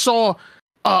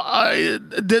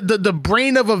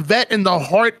brain of a vet in the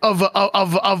heart of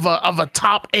a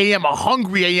top AM, a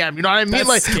hungry AM. You know what I mean?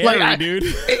 That's scary, dude.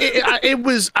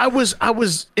 I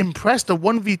was impressed. The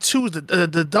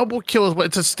 1v2s, the double kills,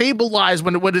 to stabilize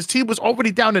when his team was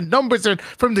already down in numbers and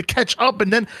for him to catch up,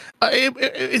 and then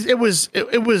it was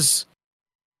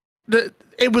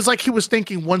like he was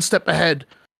thinking one step ahead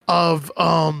of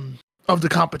the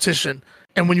competition.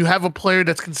 And when you have a player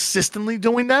that's consistently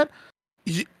doing that,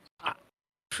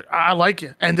 I like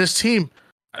it. And this team,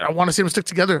 I want to see them stick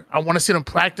together. I want to see them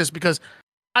practice, because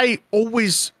I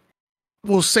always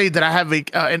will say that I have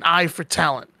an eye for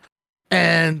talent.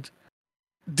 And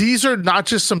these are not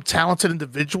just some talented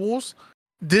individuals.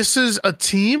 This is a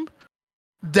team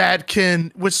that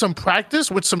can, with some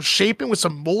practice, with some shaping, with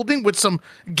some molding, with some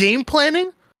game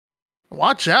planning,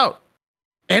 watch out.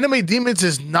 Anime Demons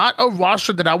is not a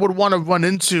roster that I would want to run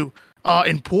into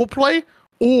in pool play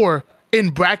or in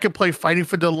bracket play fighting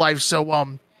for their life.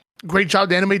 So great job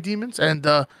to Anime Demons, and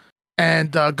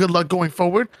good luck going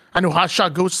forward. I know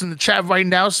Hotshot Ghost in the chat right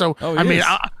now, so I'm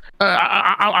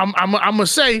gonna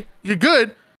say you're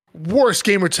good. Worst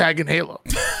gamer tag in Halo.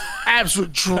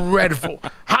 Absolute dreadful.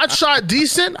 Hotshot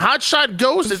decent. Hotshot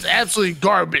Ghost is absolutely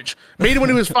garbage. Made it when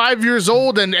he was 5 years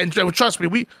old, and trust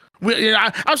me,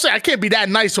 I'm saying I can't be that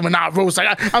nice to him and not roast.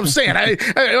 I'm saying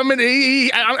I'm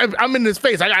in his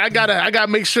face. I gotta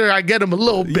make sure I get him a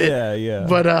little bit. Yeah.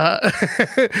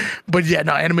 But yeah,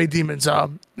 no, Anime Demons.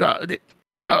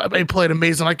 They played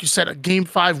amazing, like you said, a Game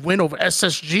 5 win over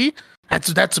SSG.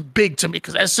 That's big to me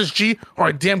because SSG are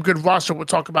a damn good roster. We'll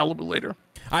talk about a little bit later.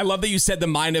 I love that you said the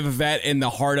mind of a vet and the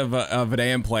heart of an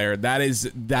AM player. That is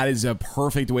a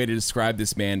perfect way to describe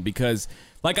this man because,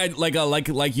 like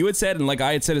you had said and like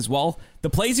I had said as well, the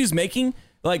plays he's making,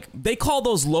 like they call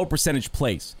those low percentage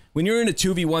plays. When you're in a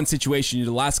 2v1 situation, you're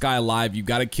the last guy alive. You've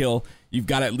got to kill. You've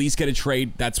got to at least get a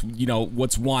trade. That's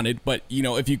what's wanted. But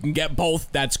if you can get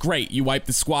both, that's great. You wipe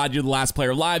the squad. You're the last player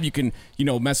alive. You can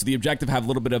mess with the objective, have a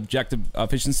little bit of objective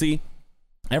efficiency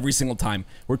every single time.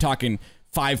 We're talking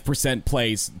 5%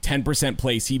 plays, 10%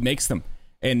 plays. He makes them,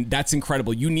 and that's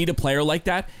incredible. You need a player like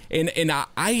that, and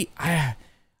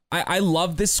I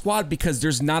love this squad because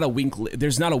there's not a weak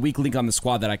link on the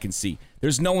squad that I can see.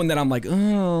 There's no one that I'm like,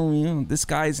 this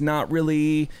guy's not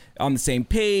really on the same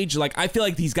page. Like I feel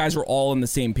like these guys are all on the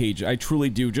same page. I truly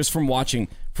do, just from watching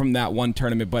from that one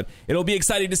tournament. But it'll be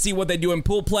exciting to see what they do in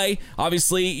pool play.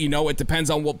 Obviously, it depends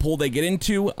on what pool they get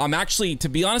into. I'm actually, to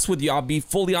be honest with you, I'll be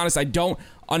fully honest, I don't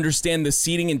understand the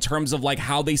seeding in terms of like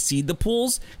how they seed the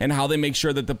pools and how they make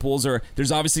sure that the pools are,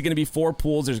 there's obviously going to be 4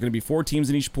 pools, there's going to be 4 teams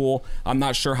in each pool. I'm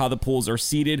not sure how the pools are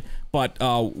seeded, but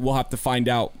we'll have to find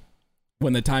out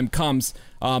when the time comes.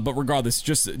 But regardless,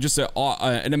 just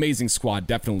an amazing squad,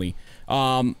 definitely.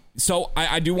 So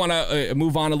I do want to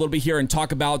move on a little bit here and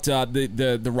talk about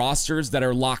the rosters that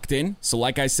are locked in. So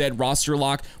like I said, roster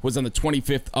lock was on the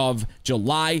 25th of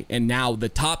July, and now the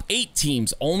top 8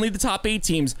 teams, only the top 8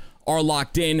 teams are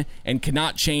locked in and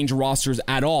cannot change rosters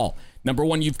at all. Number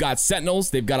 1, you've got Sentinels.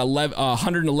 They've got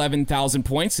 111,000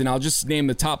 points, and I'll just name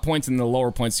the top points and the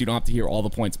lower points so you don't have to hear all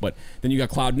the points. But then you got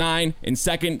Cloud9 in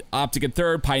 2nd, Optic in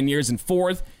 3rd, Pioneers in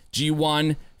 4th,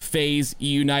 G1, FaZe, E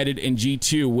United, and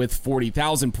G2 with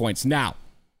 40,000 points. Now,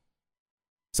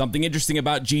 something interesting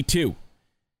about G2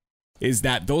 is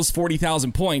that those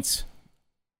 40,000 points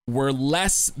were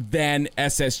less than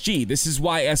SSG. This is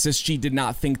why SSG did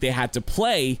not think they had to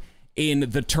play in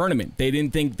the tournament.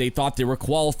 They thought they were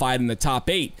qualified in the top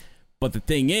 8. But the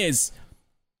thing is,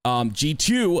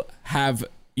 G2 have,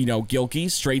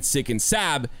 Gilkey, Straight Sick, and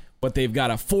Sab, but they've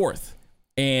got a 4th.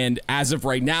 And as of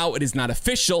right now, it is not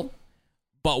official.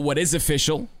 But what is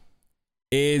official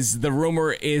is the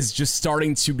rumor is just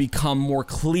starting to become more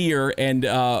clear and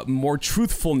more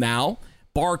truthful now.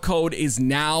 Barcode is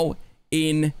now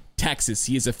in Texas.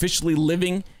 He is officially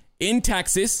living in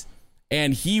Texas,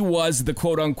 and he was the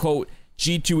quote-unquote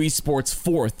G2 Esports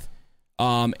 4th.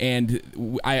 And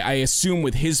I assume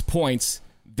with his points,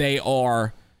 they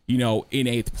are, in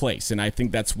 8th place. And I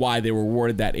think that's why they were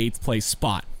awarded that 8th place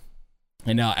spot.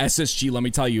 And SSG, let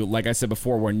me tell you, like I said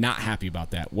before, we're not happy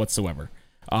about that whatsoever.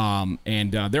 And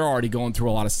they're already going through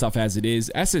a lot of stuff as it is.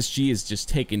 SSG is just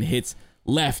taking hits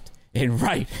left and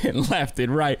right and left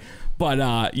and right. But,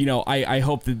 I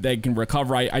hope that they can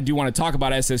recover. I do want to talk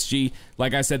about SSG.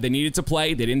 Like I said, they needed to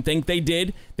play. They didn't think they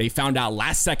did. They found out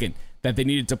last second that they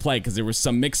needed to play because there was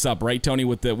some mix-up, right, Tony,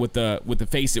 with the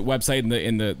Faceit website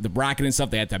and the bracket and stuff.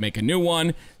 They had to make a new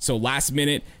one. So last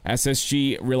minute,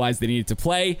 SSG realized they needed to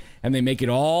play, and they make it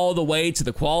all the way to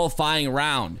the qualifying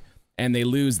round, and they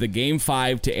lose the Game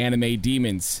 5 to Anime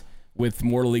Demons, with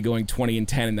Mortally going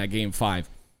 20-10 in that Game 5.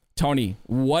 Tony,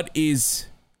 what is...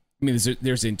 I mean,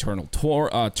 there's internal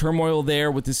turmoil there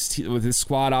with this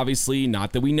squad, obviously.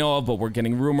 Not that we know of, but we're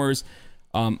getting rumors.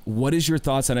 What is your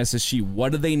thoughts on SSG?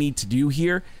 What do they need to do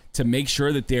here to make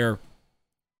sure that they're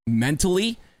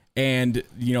mentally and,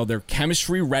 their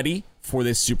chemistry ready for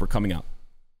this super coming up?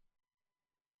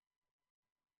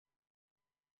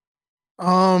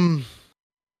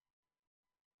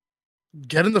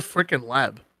 Get in the freaking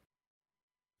lab.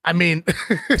 I mean,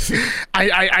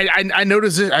 I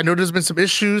noticed it. I know there's been some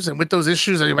issues, and with those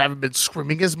issues, they haven't been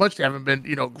scrimming as much. They haven't been,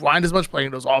 grind as much, playing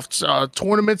those off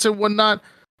tournaments and whatnot.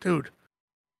 Dude,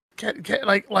 get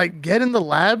in the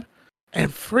lab and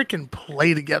freaking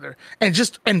play together, and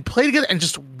play together and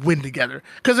just win together.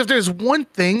 Because if there's one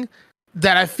thing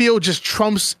that I feel just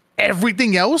trumps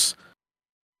everything else,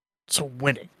 it's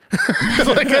winning.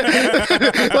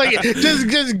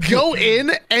 just go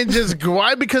in and just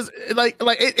grind, because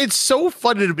it's so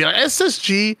funny to be like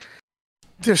SSG.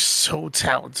 They're so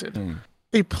talented.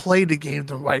 They play the game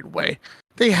the right way.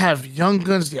 They have young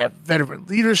guns. They have veteran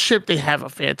leadership. They have a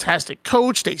fantastic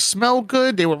coach. They smell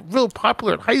good. They were real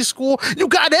popular in high school. You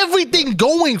got everything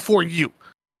going for you.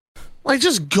 Like,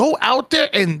 just go out there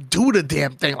and do the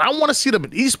damn thing. I want to see them in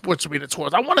esports arena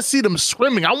tours. I want to see them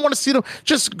scrimming. I want to see them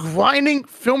just grinding,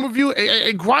 film review,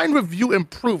 a grind, review,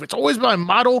 improve. It's always my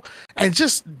motto, and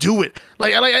just do it.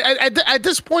 At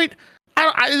this point,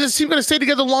 is he going to stay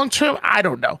together long term? I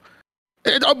don't know.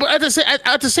 But at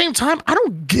the same time, I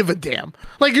don't give a damn.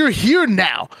 Like, you're here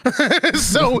now.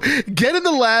 So get in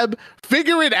the lab,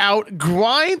 figure it out,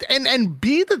 grind, and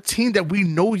be the team that we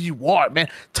know you are, man.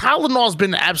 Tylenol's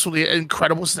been absolutely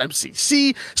incredible since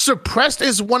MCC. Suppressed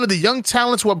is one of the young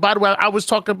talents who, by the way, I was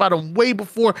talking about him way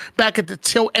before, back at the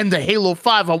tail end of Halo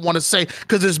 5, I want to say,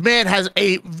 because this man has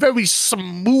a very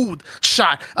smooth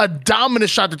shot, a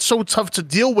dominant shot that's so tough to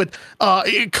deal with.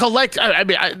 Collect,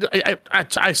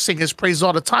 I sing his praise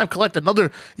all the time. Collect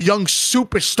another young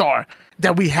superstar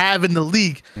that we have in the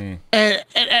league.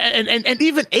 And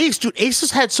even Ace, dude, Ace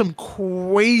has had some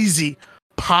crazy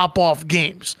pop-off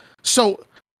games. So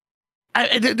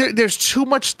there's too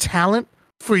much talent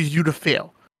for you to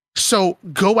fail. So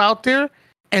go out there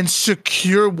and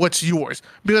secure what's yours.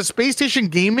 Because Space Station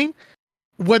Gaming,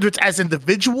 whether it's as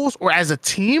individuals or as a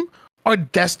team, are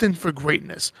destined for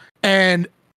greatness. And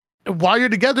while you're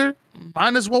together,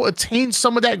 might as well attain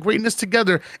some of that greatness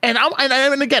together. And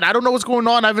again, I don't know what's going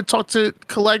on. I haven't talked to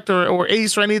Collect or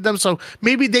Ace or any of them, so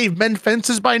maybe they've mended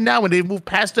fences by now and they've moved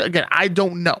past it. Again, I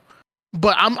don't know.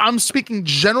 But I'm speaking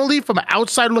generally from an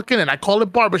outside looking, and I call it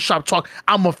barbershop talk.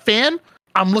 I'm a fan.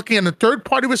 I'm looking at a third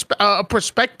party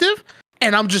perspective,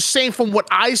 and I'm just saying from what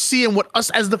I see and what us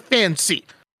as the fans see.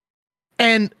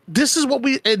 And this is what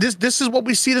we this is what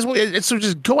we see. So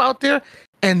just go out there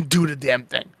and do the damn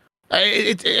thing.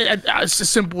 It's as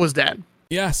simple as that.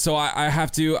 Yeah, so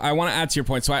I want to add to your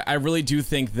point. So I really do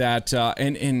think that,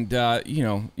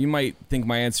 you might think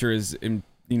my answer is,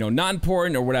 not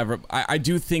important or whatever. I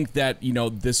do think that, the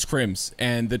scrims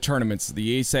and the tournaments,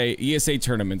 the ESA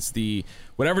tournaments, the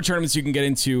whatever tournaments you can get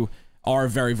into are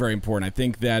very, very important. I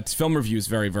think that film review is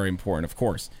very, very important, of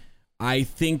course. I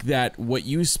think that what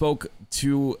you spoke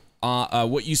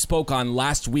on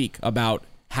last week about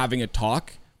having a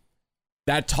talk,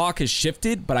 that talk has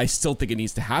shifted, but I still think it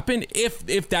needs to happen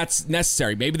if that's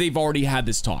necessary. Maybe they've already had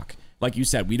this talk. Like you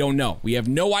said, we don't know. We have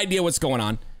no idea what's going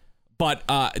on. But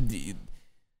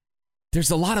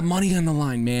there's a lot of money on the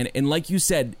line, man. And like you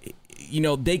said,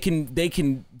 they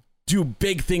can do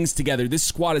big things together. This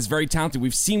squad is very talented.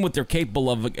 We've seen what they're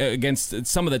capable of against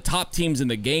some of the top teams in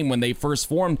the game when they first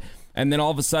formed. And then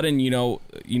all of a sudden,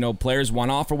 players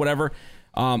went off or whatever.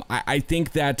 I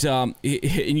think that, and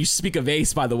you speak of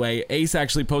Ace, by the way, Ace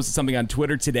actually posted something on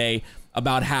Twitter today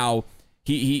about how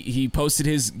he posted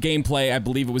his gameplay. I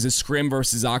believe it was a scrim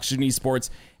versus Oxygen Esports,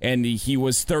 and he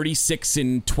was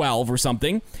 36-12 or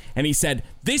something. And he said,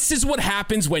 "This is what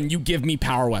happens when you give me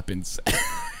power weapons."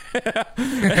 I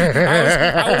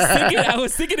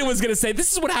was thinking it was going to say,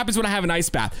 "This is what happens when I have an ice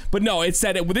bath." But no, it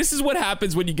said, "This is what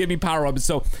happens when you give me power weapons."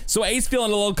 So Ace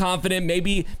feeling a little confident.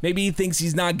 Maybe he thinks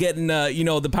he's not getting,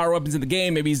 the power weapons in the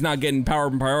game. Maybe he's not getting power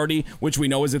and priority, which we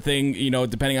know is a thing,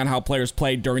 depending on how players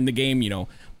play during the game,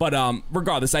 But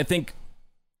regardless, I think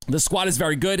the squad is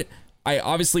very good. I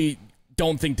obviously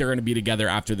don't think they're going to be together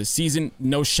after this season.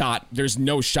 No shot. There's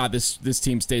no shot this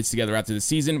team stays together after the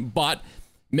season, but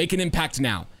make an impact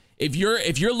now. If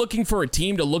you're looking for a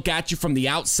team to look at you from the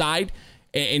outside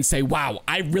and say, "Wow,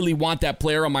 I really want that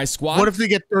player on my squad." What if they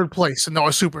get third place in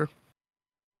the Super?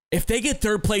 If they get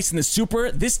third place in the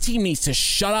Super, this team needs to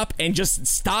shut up and just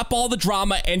stop all the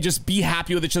drama and just be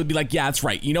happy with each other. Be like, "Yeah, that's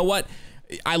right. You know what?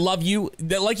 I love you."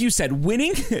 Like you said,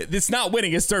 winning, it's not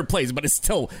winning, it's third place, but it's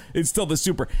still the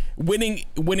Super.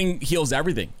 Winning heals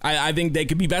everything. I think they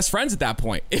could be best friends at that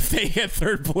point if they get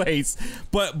third place.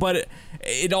 But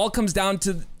it all comes down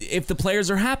to if the players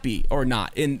are happy or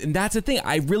not. And that's the thing.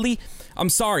 I'm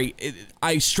sorry.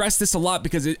 I stress this a lot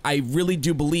because I really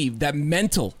do believe that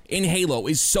mental in Halo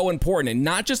is so important, and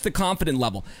not just the confidence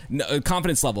level,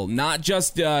 not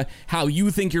just how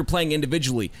you think you're playing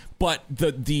individually, but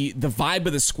the vibe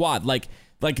of the squad. Like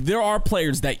there are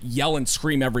players that yell and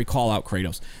scream every call out,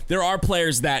 Kratos. There are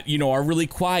players that are really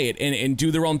quiet and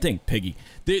do their own thing, Piggy.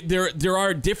 There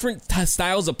are different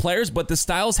styles of players, but the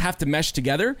styles have to mesh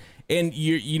together. And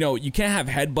you can't have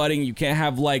headbutting. You can't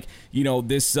have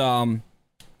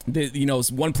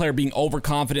this one player being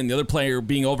overconfident, the other player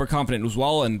being overconfident as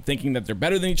well, and thinking that they're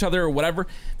better than each other or whatever.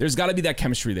 There's got to be that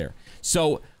chemistry there.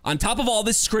 So on top of all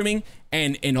this screaming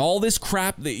and all this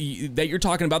crap that you're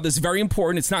talking about, this is very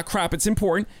important. It's not crap, it's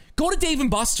important. Go to Dave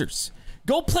 & Buster's.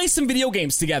 Go play some video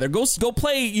games together. Go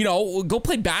play, go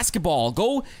play basketball.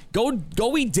 Go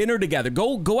eat dinner together.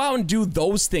 Go out and do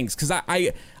those things. Because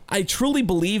I truly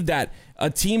believe that a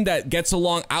team that gets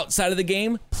along outside of the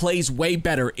game plays way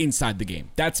better inside the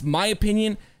game. That's my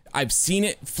opinion. I've seen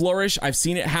it flourish. I've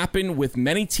seen it happen with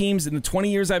many teams in the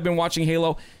 20 years I've been watching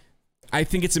Halo. I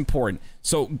think it's important.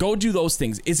 So go do those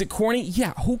things. Is it corny?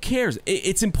 Yeah, who cares?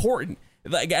 It's important.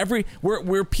 Like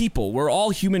we're people. We're all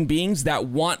human beings that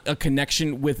want a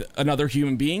connection with another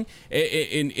human being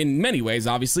in many ways,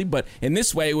 obviously. But in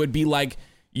this way, it would be like,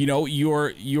 you know,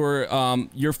 your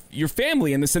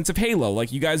family in the sense of Halo.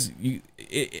 Like you guys,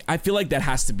 I feel like that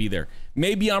has to be there.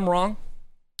 Maybe I'm wrong.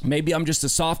 Maybe I'm just a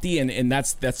softie, and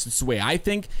that's just the way I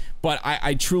think. But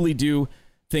I truly do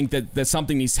think that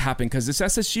something needs to happen because this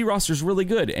SSG roster is really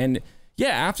good. And yeah,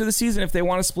 after the season, if they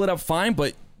want to split up, fine.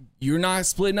 But you're not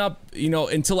splitting up, you know,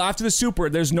 until after the Super.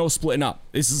 There's no splitting up.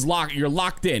 This is locked. You're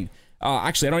locked in.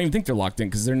 Actually, I don't even think they're locked in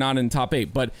because they're not in top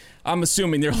 8. But I'm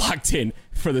assuming they're locked in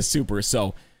for the Super.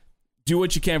 So do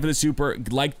what you can for the Super.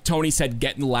 Like Tony said,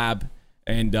 get in the lab.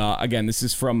 And again, this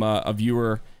is from a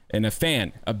viewer and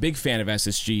a big fan of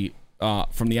SSG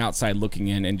from the outside looking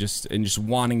in and just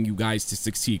wanting you guys to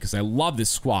succeed because I love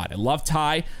this squad. I love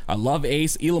Ty. I love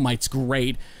Ace. Elamite's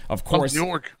great. Of course. New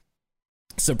York.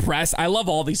 Suppress. I love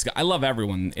all these guys. I love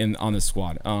everyone on this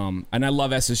squad. And I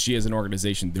love SSG as an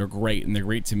organization. They're great, and they're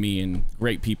great to me and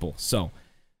great people. So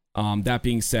that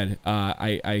being said,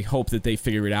 I hope that they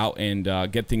figure it out and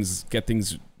get things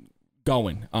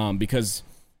going. Because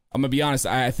I'm gonna be honest,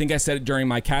 I think I said it during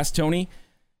my cast, Tony.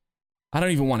 I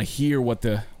don't even want to hear what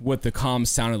the comms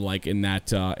sounded like in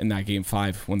that game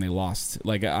 5 when they lost.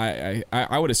 Like I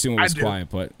would assume it was quiet,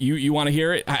 but you want to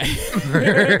hear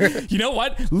it? You know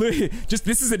what? Just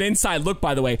this is an inside look,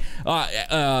 by the way.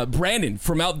 Brandon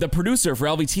the producer for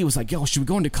LVT was like, "Yo, should we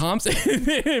go into comms?"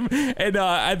 and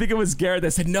I think it was Garrett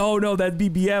that said, "No, that'd be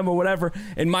BM or whatever."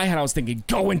 In my head, I was thinking,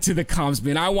 "Go into the comms,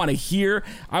 man. I want to hear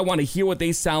what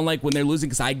they sound like when they're losing,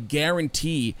 because I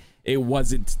guarantee." It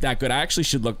wasn't that good. I actually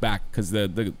should look back because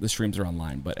the streams are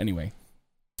online. But anyway,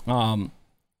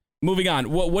 moving on.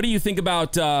 What do you think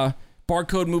about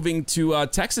Barcode moving to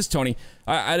Texas, Tony?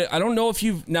 I don't know if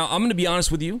you've... Now, I'm going to be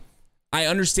honest with you. I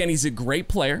understand he's a great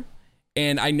player,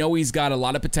 and I know he's got a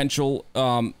lot of potential,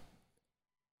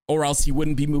 or else he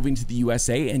wouldn't be moving to the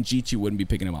USA, and G2 wouldn't be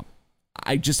picking him up.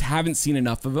 I just haven't seen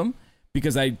enough of him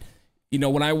because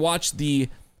when I watch the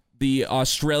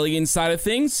Australian side of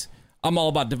things... I'm all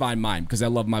about Divine Mind because I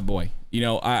love my boy. You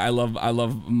know, I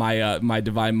love my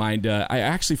Divine Mind. I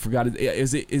actually forgot it.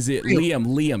 Is it Liam?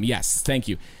 Liam, yes, thank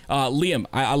you. Liam,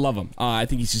 I love him. I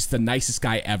think he's just the nicest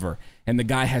guy ever, and the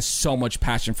guy has so much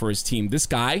passion for his team. This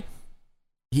guy,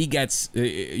 he gets,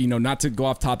 not to go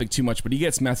off topic too much, but he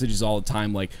gets messages all the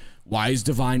time like, "Why is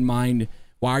Divine Mind?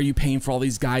 Why are you paying for all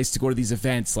these guys to go to these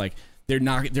events? Like." They're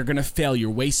going to fail. You're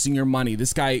wasting your money.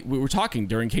 This guy, we were talking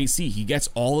during KC, he gets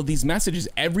all of these messages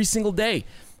every single day.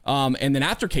 And then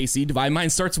after KC, Divine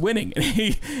Mind starts winning. And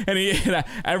he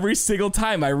every single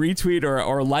time I retweet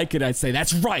or like it, I'd say,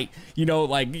 "That's right.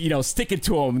 Stick it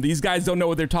to them. These guys don't know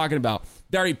what they're talking about."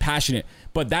 Very passionate.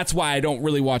 But that's why I don't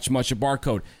really watch much of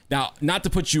Barcode. Now, not to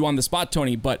put you on the spot,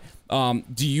 Tony, but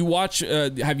do you watch,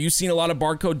 have you seen a lot of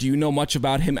Barcode? Do you know much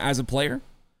about him as a player?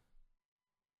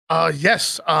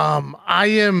 Yes. I'm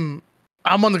on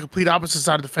the complete opposite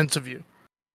side of the fence of you.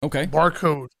 Okay.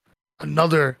 Barcode,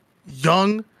 another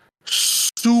young,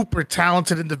 super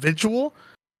talented individual,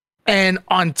 and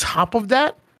on top of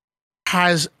that,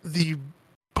 has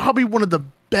probably one of the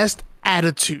best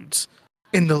attitudes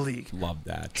in the league. Love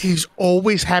that. He's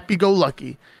always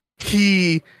happy-go-lucky.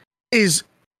 He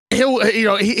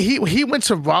went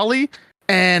to Raleigh.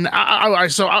 And I'll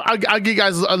give you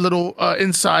guys a little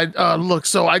inside look.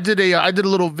 So I did a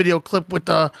little video clip with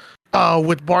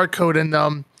Barcode, and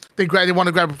they want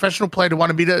to grab a professional player. They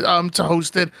wanted me to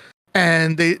host it,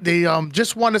 and they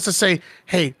just want us to say,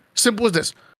 "Hey, simple as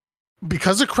this: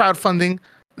 because of crowdfunding,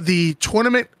 the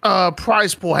tournament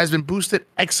prize pool has been boosted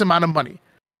X amount of money."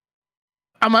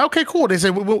 I'm like, "Okay, cool." They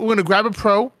said, we're going to grab a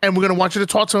pro, and we're going to want you to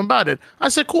talk to him about it. I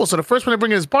said, "Cool." So the first one they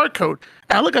bring in is Barcode,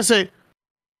 and I say,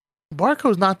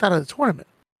 Barcode's knocked out of the tournament.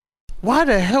 Why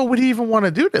the hell would he even want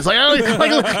to do this? Like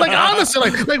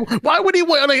honestly, like why would he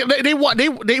want? Like, they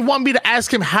want me to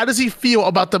ask him how does he feel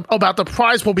about the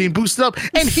prize pool being boosted up,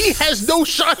 and he has no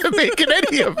shot of making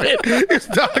any of it. It's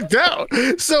knocked out.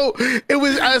 So it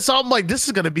was. So I'm like, this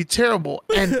is gonna be terrible.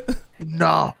 And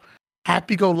no,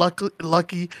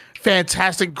 happy-go-lucky,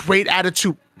 fantastic, great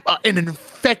attitude, an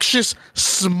infectious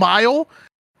smile,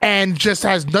 and just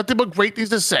has nothing but great things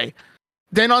to say.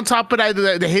 Then on top of that,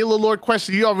 the Halo Lord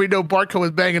question, you already know Barco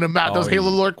was banging him out. Those Halo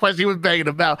Lord questions, he was banging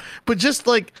him out. But just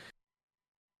like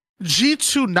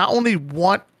G2 not only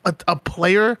want a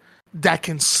player that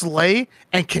can slay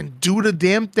and can do the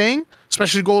damn thing,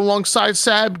 especially go alongside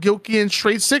Sab, Gilkey, and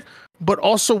Straight Sick, but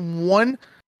also one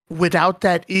without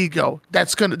that ego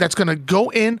that's gonna go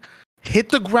in, hit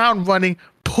the ground running,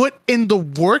 put in the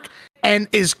work, and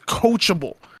is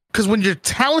coachable. Because when you're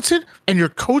talented and you're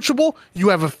coachable, you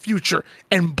have a future.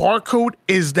 And Barcode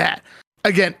is that.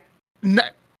 Again,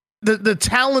 the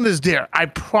talent is there. I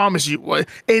promise you.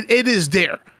 It is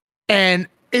there. And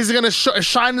is it going to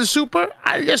shine the Super?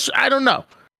 I guess, I don't know.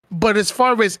 But as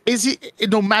far as, is he,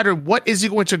 no matter what, is he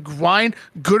going to grind,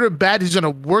 good or bad, he's going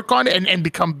to work on it and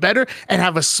become better and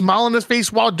have a smile on his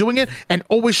face while doing it and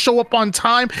always show up on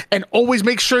time and always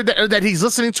make sure that he's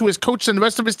listening to his coach and the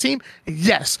rest of his team?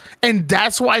 Yes. And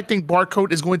that's why I think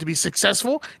Barcode is going to be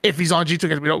successful if he's on G2,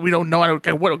 because we don't know, I don't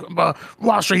care what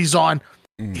roster he's on.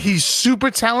 He's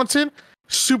super talented,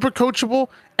 super coachable,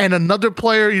 and another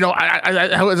player,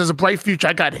 I there's a bright future.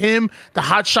 I got him, the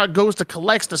hot shot goes, the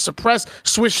collects, the suppress,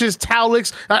 swishes,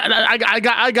 Towlix.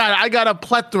 I got a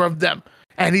plethora of them,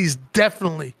 and he's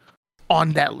definitely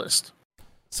on that list.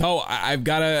 So I've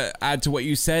got to add to what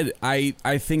you said. I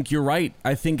think you're right.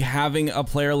 I think having a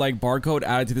player like Barcode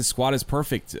added to the squad is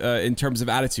perfect in terms of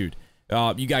attitude.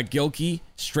 You got Gilkey,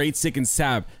 Straight Sick, and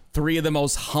Sab, three of the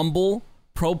most humble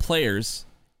pro players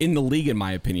in the league, in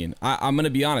my opinion. I'm going to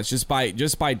be honest, just by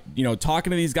talking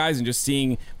to these guys and just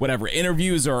seeing whatever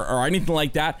interviews or anything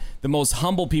like that, the most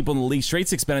humble people in the league. Straight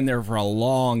Sick's been in there for a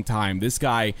long time. This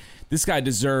guy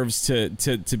deserves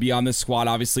to be on this squad.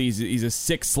 Obviously, he's a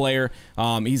sick slayer.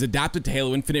 He's adapted to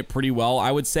Halo Infinite pretty well, I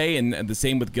would say, and the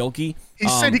same with Gilkey. He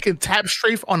said he can tap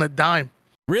strafe on a dime.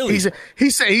 Really? He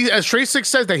said Straight Six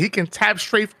says that he can tap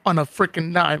strafe on a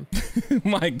freaking dime.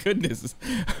 My goodness,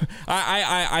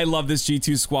 I love this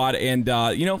G2 squad, and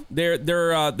they're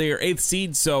 8th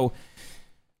seed, so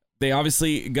they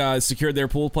obviously secured their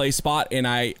pool play spot, and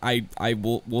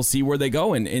we'll see where they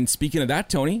go. And speaking of that,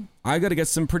 Tony, I got to get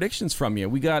some predictions from you.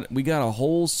 We got a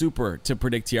whole super to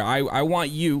predict here. I want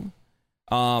you.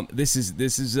 This is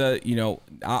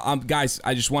guys,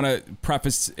 I just want to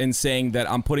preface in saying that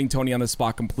I'm putting Tony on the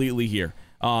spot completely here,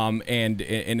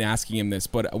 and asking him this,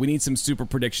 but we need some super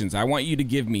predictions. I want you to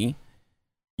give me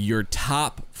your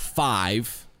top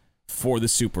 5 for the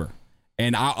super,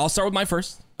 and I'll start with mine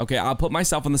first. Okay, I'll put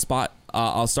myself on the spot.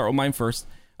 I'll start with mine first.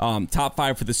 Top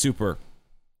 5 for the super.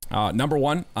 Number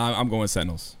 1, I'm going with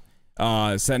Sentinels.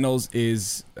 Sentinels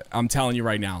is, I'm telling you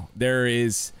right now, there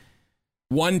is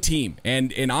one team,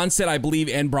 and Onset, I believe,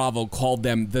 and Bravo called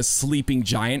them the sleeping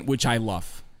giant, which I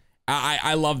love.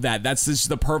 I love that. That's just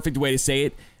the perfect way to say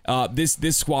it.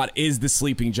 This squad is the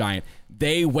sleeping giant.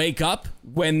 They wake up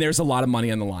when there's a lot of money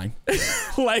on the line.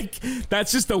 Like,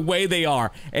 that's just the way they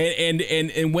are.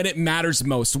 And when it matters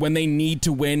most, when they need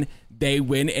to win, they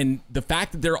win. And the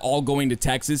fact that they're all going to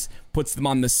Texas puts them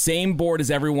on the same board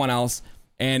as everyone else.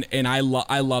 And I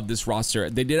love this roster.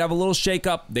 They did have a little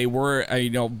shakeup. They were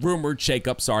rumored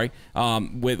shakeup. Sorry,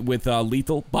 with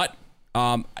Lethal, but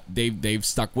they've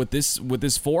stuck with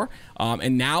this 4.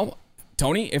 And now,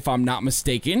 Tony, if I'm not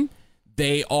mistaken,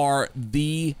 they are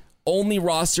the only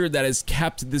roster that has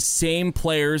kept the same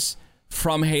players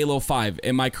from Halo 5.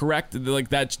 Am I correct? Like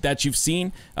that you've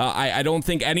seen? I don't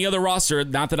think any other roster,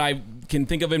 not that I can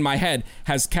think of in my head,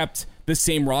 has kept the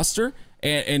same roster,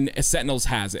 and Sentinels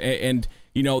has. And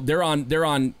they're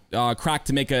on crack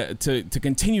to make to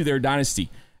continue their dynasty,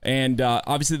 and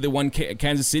obviously they won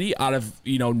Kansas City out of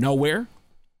nowhere,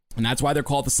 and that's why they're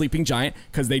called the sleeping giant,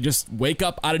 because they just wake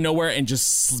up out of nowhere and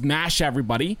just smash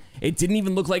everybody. It didn't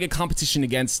even look like a competition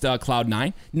against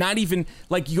Cloud9. Not even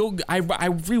like I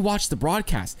rewatched the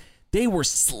broadcast. They were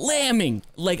slamming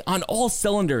like on all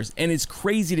cylinders, and it's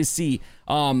crazy to see.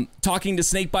 Talking to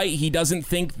Snakebite, he doesn't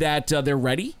think that they're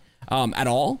ready at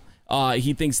all.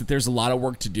 He thinks that there's a lot of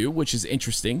work to do, which is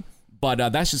interesting,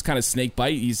 but that's just kind of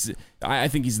Snakebite. I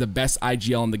think he's the best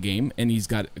IGL in the game, and he's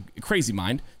got a crazy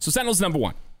mind. So Sentinel's number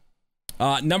 1.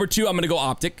 Number 2, I'm going to go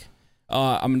Optic.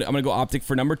 I'm going to go Optic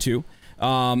for number 2.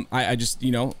 I just,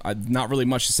 not really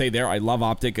much to say there. I love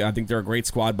Optic. I think they're a great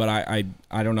squad, but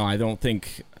I don't know. I don't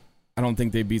think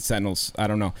they beat Sentinels. I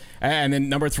don't know. And then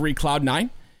number 3, Cloud9.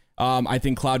 I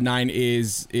think Cloud9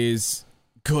 is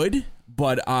good.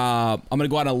 But I'm going to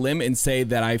go on a limb and say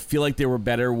that I feel like they were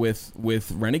better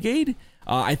with Renegade.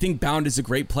 I think Bound is a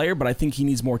great player, but I think he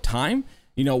needs more time.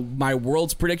 My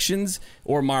Worlds predictions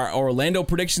or my Orlando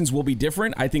predictions will be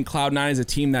different. I think Cloud9 is a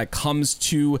team that comes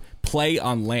to play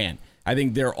on LAN. I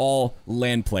think they're all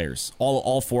LAN players.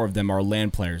 All 4 of them are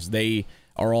LAN players. They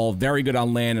are all very good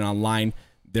on LAN and online.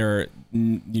 They're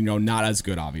not as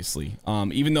good, obviously.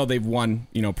 Even though they've won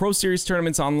Pro Series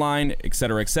tournaments online, et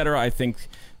cetera, I think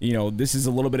this is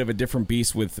a little bit of a different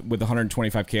beast with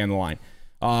 125K on the line.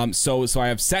 So I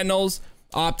have Sentinels,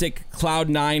 Optic,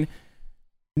 Cloud9.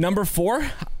 Number 4,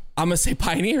 I'm going to say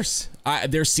Pioneers.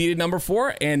 They're seeded number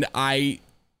 4, and I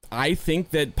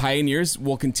think that Pioneers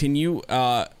will continue,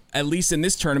 at least in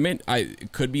this tournament.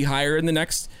 It could be higher in the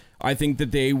next. I think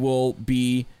that they will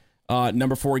be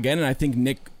number 4 again, and I think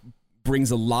Nick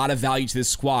brings a lot of value to this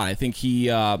squad. I think he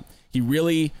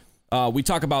really, we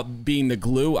talk about being the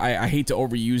glue. I hate to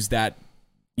overuse that,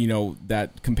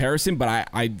 that comparison, but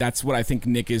I that's what I think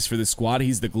Nick is for the squad.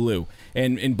 He's the glue.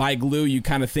 And by glue, you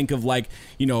kind of think of like,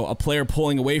 a player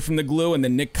pulling away from the glue and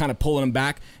then Nick kind of pulling him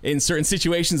back. In certain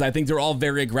situations, I think they're all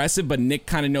very aggressive, but Nick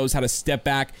kind of knows how to step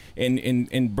back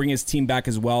and bring his team back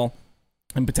as well,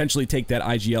 and potentially take that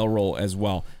IGL role as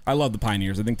well. I love the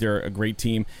Pioneers. I think they're a great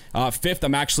team. 5th,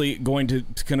 I'm actually going to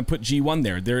put G1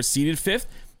 there. They're seeded 5th.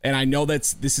 And I know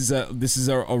this is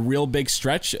a real big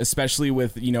stretch, especially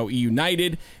with E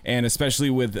United and especially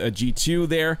with G2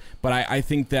 there. But I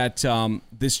think that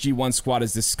this G1 squad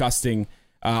is disgusting.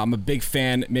 I'm a big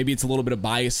fan. Maybe it's a little bit of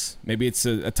bias. Maybe it's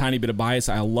a tiny bit of bias.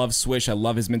 I love Swish. I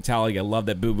love his mentality. I love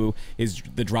that Boo Boo is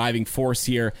the driving force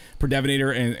here.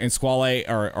 Predevinator and Squale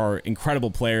are incredible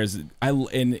players. I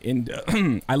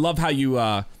love how you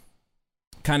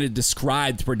kind of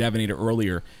described Predevinator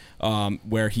earlier.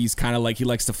 Where he's kind of like he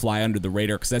likes to fly under the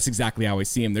radar, because that's exactly how I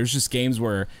see him. There's just games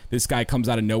where this guy comes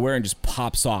out of nowhere and just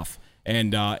pops off,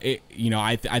 and I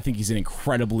think he's an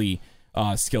incredibly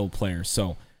skilled player.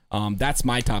 So that's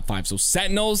my top 5. So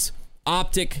Sentinels,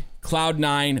 Optic,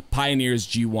 Cloud9, Pioneers,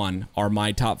 G1 are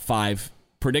my top 5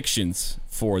 predictions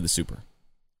for the Super.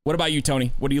 What about you,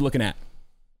 Tony? What are you looking at?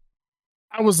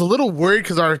 I was a little worried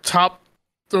because our top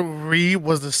 3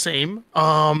 was the same, so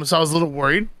I was a little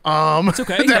worried. It's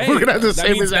okay. That we're gonna have the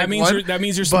same exact one. That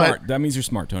means you're smart. That means you're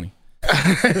smart, Tony.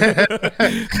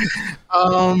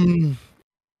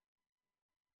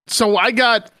 So I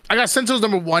got Sentinels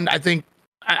number 1. I think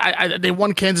they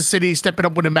won Kansas City, stepping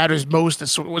up when it matters most.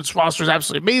 This roster is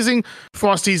absolutely amazing.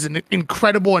 Frosty's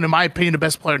incredible, and in my opinion, the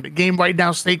best player in the game right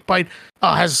now. Snakebite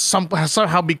has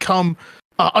somehow become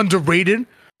underrated.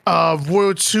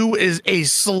 Royal 2 is a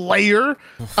slayer,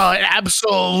 an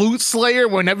absolute slayer.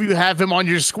 Whenever you have him on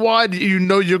your squad,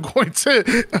 you're going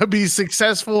to be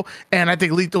successful. And I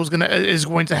think Lito is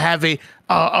going to have a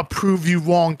prove you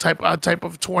wrong type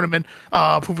of tournament,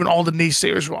 proving all the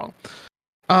naysayers wrong.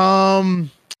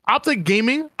 Optic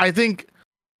Gaming, I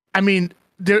mean,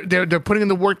 they're putting in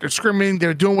the work. They're scrimming.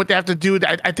 They're doing what they have to do.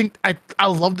 I think I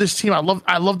love this team.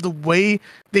 I love the way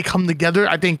they come together.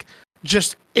 I think.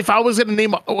 Just if I was going to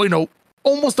name,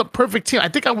 almost a perfect team, I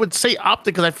think I would say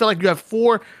Optic, because I feel like you have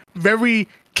 4 very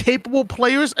capable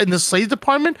players in the Slays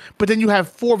department, but then you have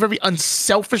 4 very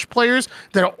unselfish players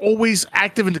that are always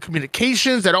active in the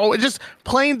communications, that are always just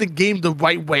playing the game the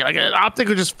right way. Like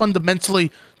Optic are just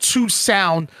fundamentally too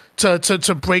sound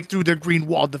to break through their green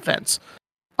wall defense.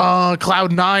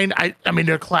 Cloud9, I mean,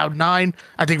 they're Cloud9.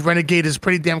 I think Renegade is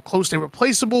pretty damn close to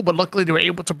replaceable, but luckily they were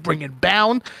able to bring in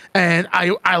Bound, and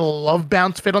I love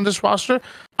Bound's fit on this roster.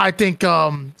 I think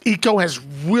Eco has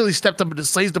really stepped up in the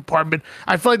Slays department.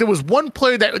 I feel like there was one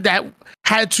player that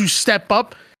had to step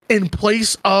up in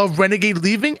place of Renegade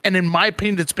leaving, and in my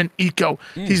opinion, it's been Eco.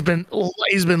 He's been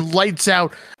lights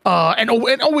out, and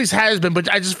always has been. But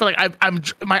I just feel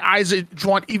like my eyes are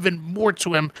drawn even more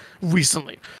to him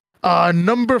recently.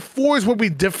 Number 4 is where we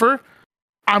differ.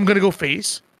 I'm gonna go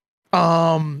Faze.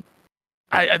 Spartan,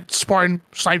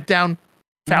 Snipe Down,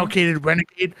 Falcated,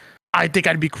 Renegade. I think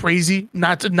I'd be crazy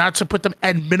not to put them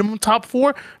at minimum top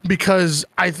 4, because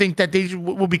I think that they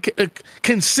will be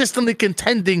consistently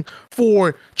contending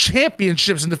for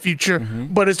championships in the future.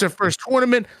 But it's their first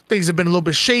tournament. Things have been a little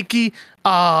bit shaky.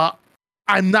 I'm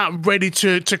not ready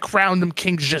to crown them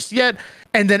kings just yet.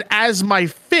 And then as my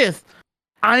 5th,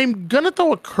 I'm going to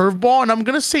throw a curveball, and I'm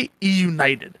going to say E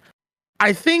United.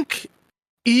 I think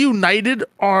E United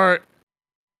are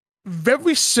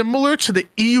very similar to the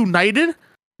E United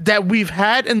that we've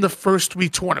had in the first 3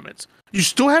 tournaments. You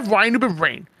still have Ryan Noob and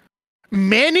Rain.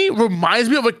 Manny reminds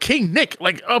me of a King Nick,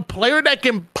 like a player that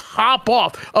can pop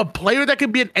off, a player that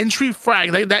can be an entry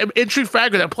frag, like that entry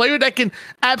fragger, that player that can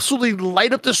absolutely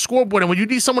light up the scoreboard. And when you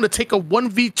need someone to take a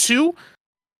 1v2,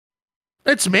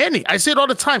 it's Manny. I say it all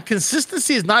the time.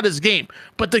 Consistency is not his game,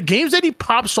 but the games that he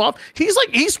pops off,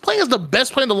 he's playing as the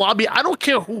best player in the lobby. I don't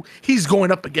care who he's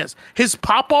going up against. His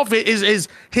pop off is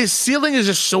his ceiling is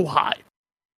just so high.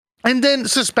 And then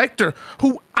Suspector,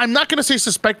 who I'm not gonna say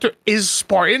Suspector is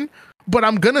Spartan, but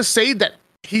I'm gonna say that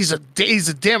he's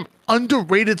a damn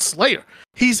underrated Slayer.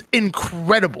 He's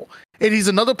incredible. and he's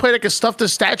another player that can stuff the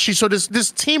stat sheet. So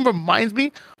this team reminds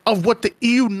me of what the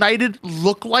E United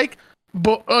looked like,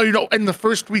 but in the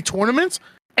first 3 tournaments.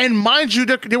 And mind you,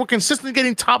 they were consistently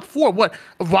getting top 4. What,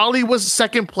 Raleigh was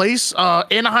second place,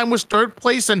 Anaheim was third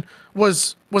place, and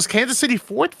was Kansas City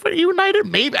fourth for United?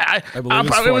 Maybe I believe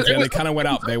it was fourth. They kind of went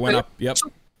up. They went up. Yep.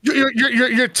 So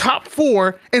you're top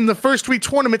 4 in the first 3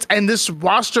 tournaments, and this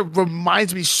roster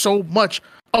reminds me so much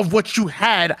of what you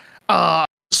had.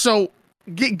 So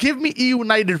give me E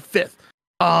United 5th,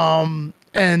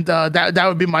 and that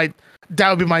would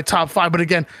be my top 5. But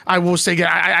again, I will say again,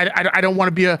 I don't want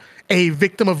to be a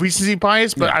victim of recency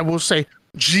bias, but I will say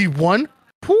G1,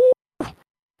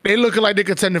 they looking like they're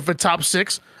contending for top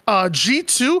 6.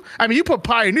 G2, I mean, you put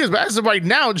Pioneers, but as of right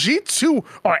now, G2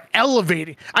 are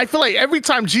elevating. I feel like every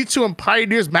time G2 and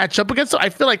Pioneers match up against them, I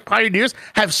feel like Pioneers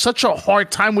have such a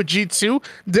hard time with G2.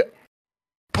 The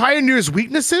Pioneers'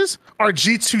 weaknesses are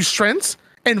G2 strengths,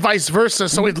 and vice versa.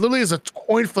 So it literally is a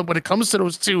coin flip when it comes to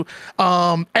those two.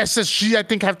 SSG, I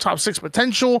think, have top 6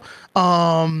 potential.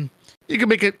 You can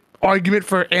make an argument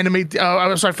for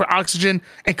for Oxygen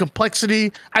and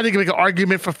Complexity. I think you can make an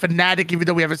argument for Fnatic, even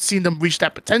though we haven't seen them reach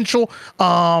that potential.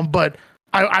 But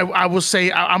I will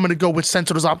say I'm going to go with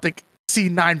Sentinels Optic,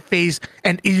 C9 Faze,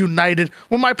 and E United.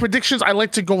 With my predictions, I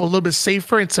like to go a little bit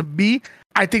safer, and to me,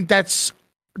 I think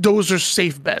those are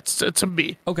safe bets to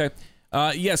me. Okay.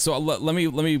 So let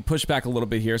me push back a little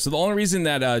bit here. So the only reason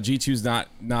that G2 is not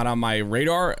on my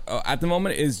radar at the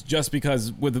moment is just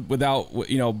because without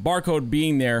Barcode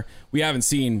being there, we haven't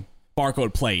seen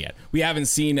Barcode play yet. We haven't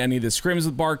seen any of the scrims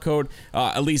with Barcode.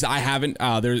 At least I haven't.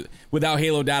 Without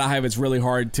Halo Data Hive, it's really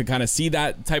hard to kind of see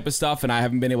that type of stuff, and I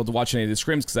haven't been able to watch any of the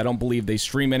scrims because I don't believe they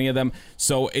stream any of them.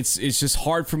 So it's just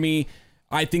hard for me.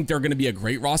 I think they're going to be a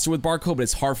great roster with Barcode, but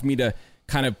it's hard for me to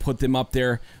kind of put them up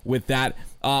there with that.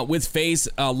 With FaZe,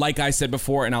 like I said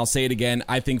before, and I'll say it again,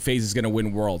 I think FaZe is going to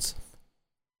win Worlds.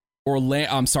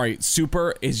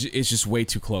 Super is just way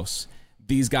too close.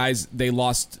 These guys, they've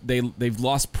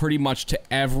lost pretty much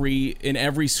to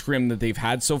every scrim that they've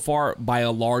had so far by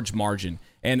a large margin.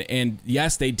 And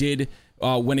yes, they did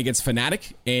win against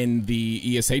Fnatic in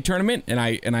the ESA tournament, and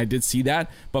I did see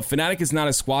that. But Fnatic is not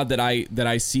a squad that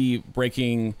I see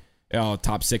breaking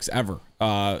top 6 ever.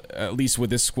 At least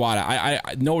with this squad, I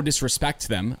no disrespect to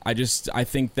them. I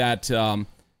think that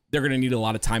they're going to need a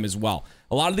lot of time as well.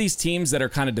 A lot of these teams that are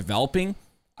kind of developing,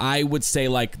 I would say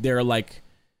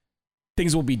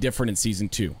things will be different in season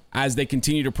 2 as they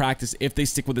continue to practice. If they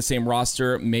stick with the same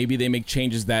roster, maybe they make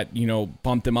changes that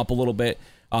bump them up a little bit.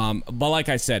 But like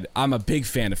I said, I'm a big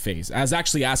fan of FaZe. I was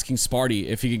actually asking Sparty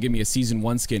if he could give me a season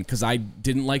 1 skin because I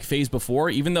didn't like FaZe before,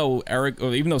 even though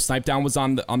Snipedown was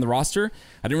on the roster.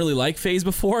 I didn't really like FaZe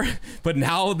before, but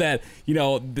now that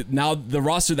now the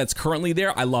roster that's currently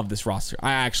there, I love this roster.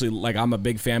 I'm a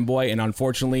big fanboy, and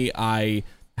unfortunately, I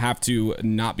have to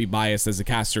not be biased as a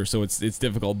caster, so it's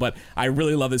difficult. But I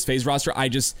really love this FaZe roster.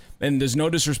 And there's no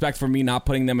disrespect for me not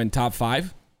putting them in top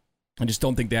 5. I just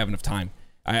don't think they have enough time.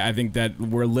 I think that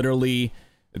we're literally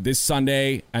this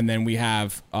Sunday, and then we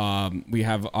have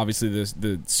obviously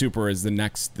the Super is the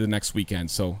next weekend.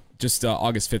 So just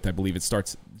August 5th, I believe it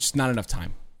starts. Just not enough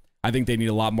time. I think they need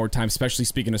a lot more time, especially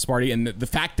speaking of Sparty. And the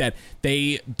fact that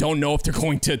they don't know if they're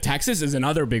going to Texas is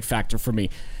another big factor for me.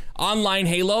 Online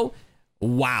Halo,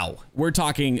 wow, we're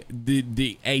talking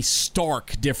a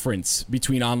stark difference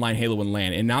between online Halo and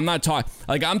LAN. And I'm not talking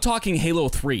I'm talking Halo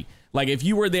 3. Like, if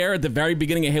you were there at the very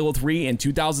beginning of Halo 3 in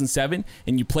 2007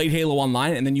 and you played Halo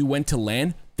Online and then you went to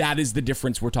LAN, that is the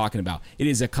difference we're talking about. It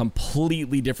is a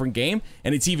completely different game,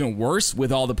 and it's even worse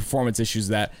with all the performance issues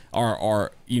that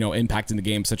are impacting the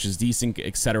game, such as desync,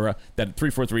 etc. That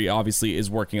 343 obviously is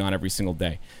working on every single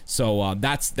day. So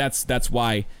that's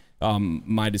why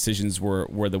my decisions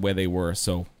were the way they were.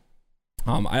 So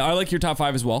I like your top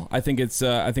 5 as well. I think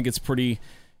it's pretty.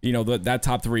 That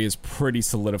top 3 is pretty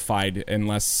solidified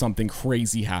unless something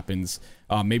crazy happens.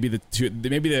 Maybe the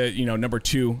number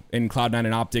 2 in Cloud9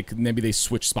 and Optic, maybe they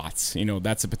switch spots.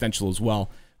 That's a potential as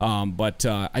well. But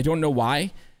I don't know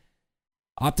why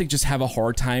Optic just have a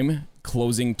hard time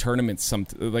closing tournaments.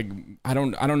 I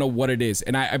don't know what it is.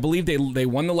 And I believe they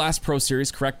won the last Pro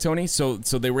Series, correct, Tony? So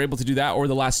they were able to do that, or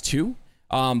the last 2.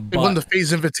 They won the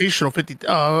FaZe Invitational,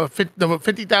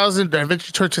 50,000. They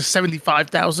eventually turned to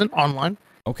 75,000 online.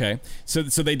 Okay, so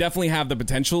they definitely have the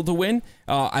potential to win.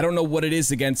 I don't know what it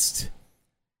is against.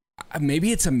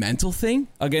 Maybe it's a mental thing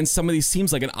against some of these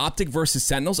teams, like an Optic versus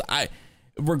Sentinels.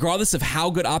 regardless of how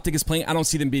good Optic is playing, I don't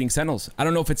see them beating Sentinels. I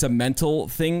don't know if it's a mental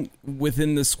thing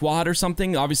within the squad or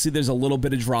something. Obviously, there's a little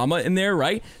bit of drama in there,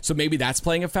 right? So maybe that's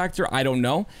playing a factor. I don't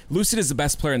know. Lucid is the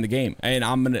best player in the game, and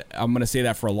I'm gonna say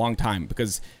that for a long time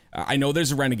because I know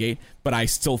there's a Renegade, but I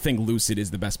still think Lucid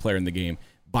is the best player in the game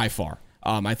by far.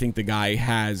 I think the guy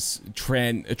has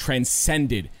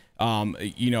transcended,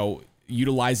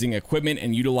 utilizing equipment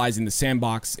and utilizing the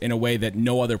sandbox in a way that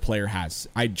no other player has.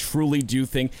 I truly do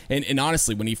think, and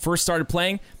honestly, when he first started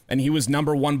playing and he was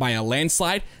number one by a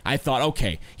landslide, I thought,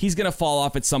 okay, he's going to fall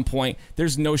off at some point.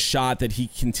 There's no shot that he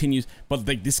continues, but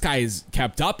like this guy is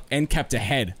kept up and kept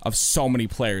ahead of so many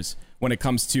players when it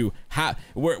comes to how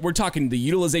we're talking the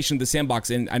utilization of the sandbox.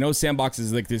 And I know sandbox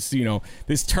is like this,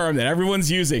 this term that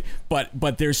everyone's using,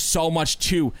 but there's so much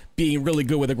to being really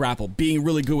good with a grapple, being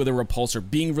really good with a repulsor,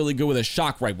 being really good with a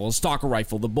shock rifle, a stalker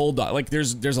rifle, the bulldog. Like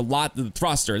there's a lot, the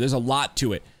thruster, there's a lot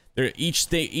to it.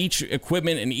 Each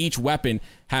equipment and each weapon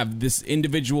have this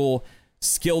individual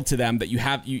skill to them that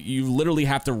you literally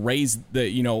have to raise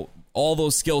the, all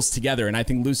those skills together. And I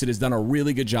think Lucid has done a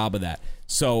really good job of that.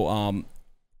 So,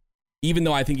 even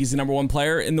though I think he's the number one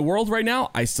player in the world right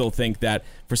now, I still think that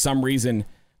for some reason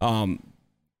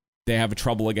they have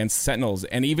trouble against Sentinels.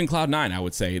 And even Cloud9, I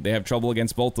would say. They have trouble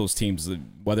against both those teams,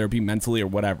 whether it be mentally or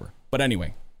whatever. But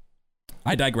anyway,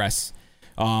 I digress.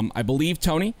 I believe,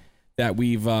 Tony, that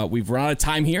we've run out of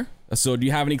time here. So do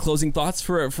you have any closing thoughts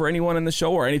for anyone in the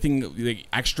show or anything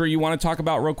extra you want to talk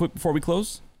about real quick before we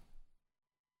close?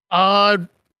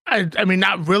 I mean,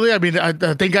 not really. I mean,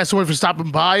 thank you guys so much for stopping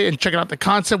by and checking out the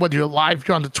content, whether you're live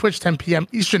here on the Twitch, 10 p.m.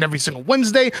 Eastern every single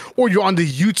Wednesday, or you're on the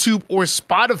YouTube or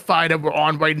Spotify that we're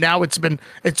on right now. It's been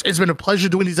a pleasure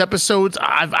doing these episodes.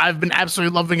 I've been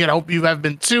absolutely loving it. I hope you have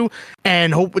been too,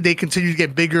 and hope they continue to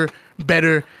get bigger,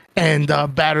 better, and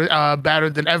badder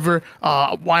than ever.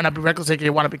 Why Not Be Reckless, aka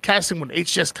Why Not Be Casting, with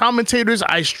HCS commentators.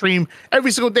 I stream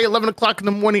every single day, 11 o'clock in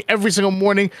the morning, every single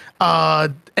morning.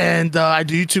 And I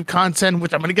do YouTube content,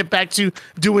 which I'm going to get back to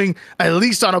doing at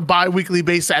least on a bi-weekly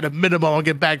basis at a minimum. I'll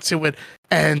get back to it.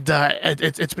 And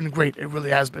it's been great. It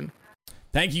really has been.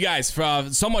 Thank you guys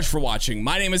so much for watching.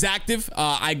 My name is Active.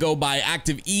 I go by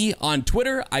Active E on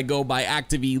Twitter. I go by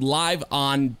Active E Live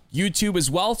on YouTube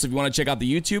as well. So if you want to check out the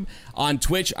YouTube, on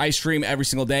Twitch, I stream every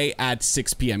single day at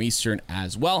 6 p.m. Eastern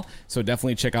as well. So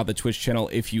definitely check out the Twitch channel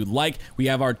if you'd like. We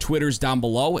have our Twitters down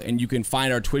below, and you can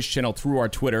find our Twitch channel through our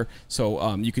Twitter.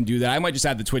 So you can do that. I might just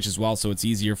add the Twitch as well, so it's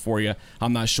easier for you.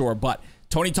 I'm not sure. But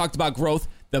Tony talked about growth.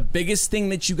 The biggest thing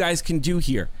that you guys can do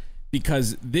here,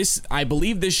 because I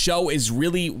believe this show is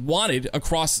really wanted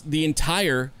across the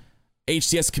entire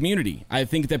HCS community. I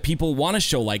think that people want a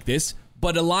show like this,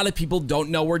 but a lot of people don't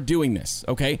know we're doing this,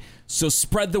 okay? So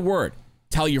spread the word.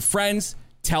 Tell your friends,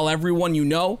 tell everyone you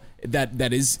know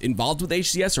that is involved with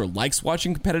HCS or likes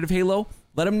watching competitive Halo.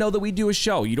 Let them know that we do a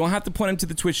show. You don't have to point them to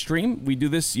the Twitch stream. We do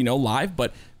this, live,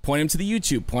 but point them to the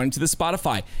YouTube, point them to the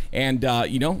Spotify, and,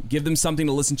 give them something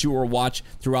to listen to or watch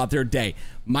throughout their day.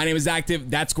 My name is Active.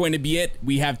 That's going to be it.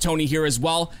 We have Tony here as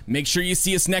well. Make sure you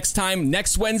see us next time,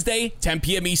 next Wednesday, 10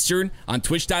 p.m. Eastern on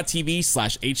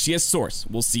twitch.tv/HCS Source.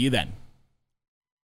 We'll see you then.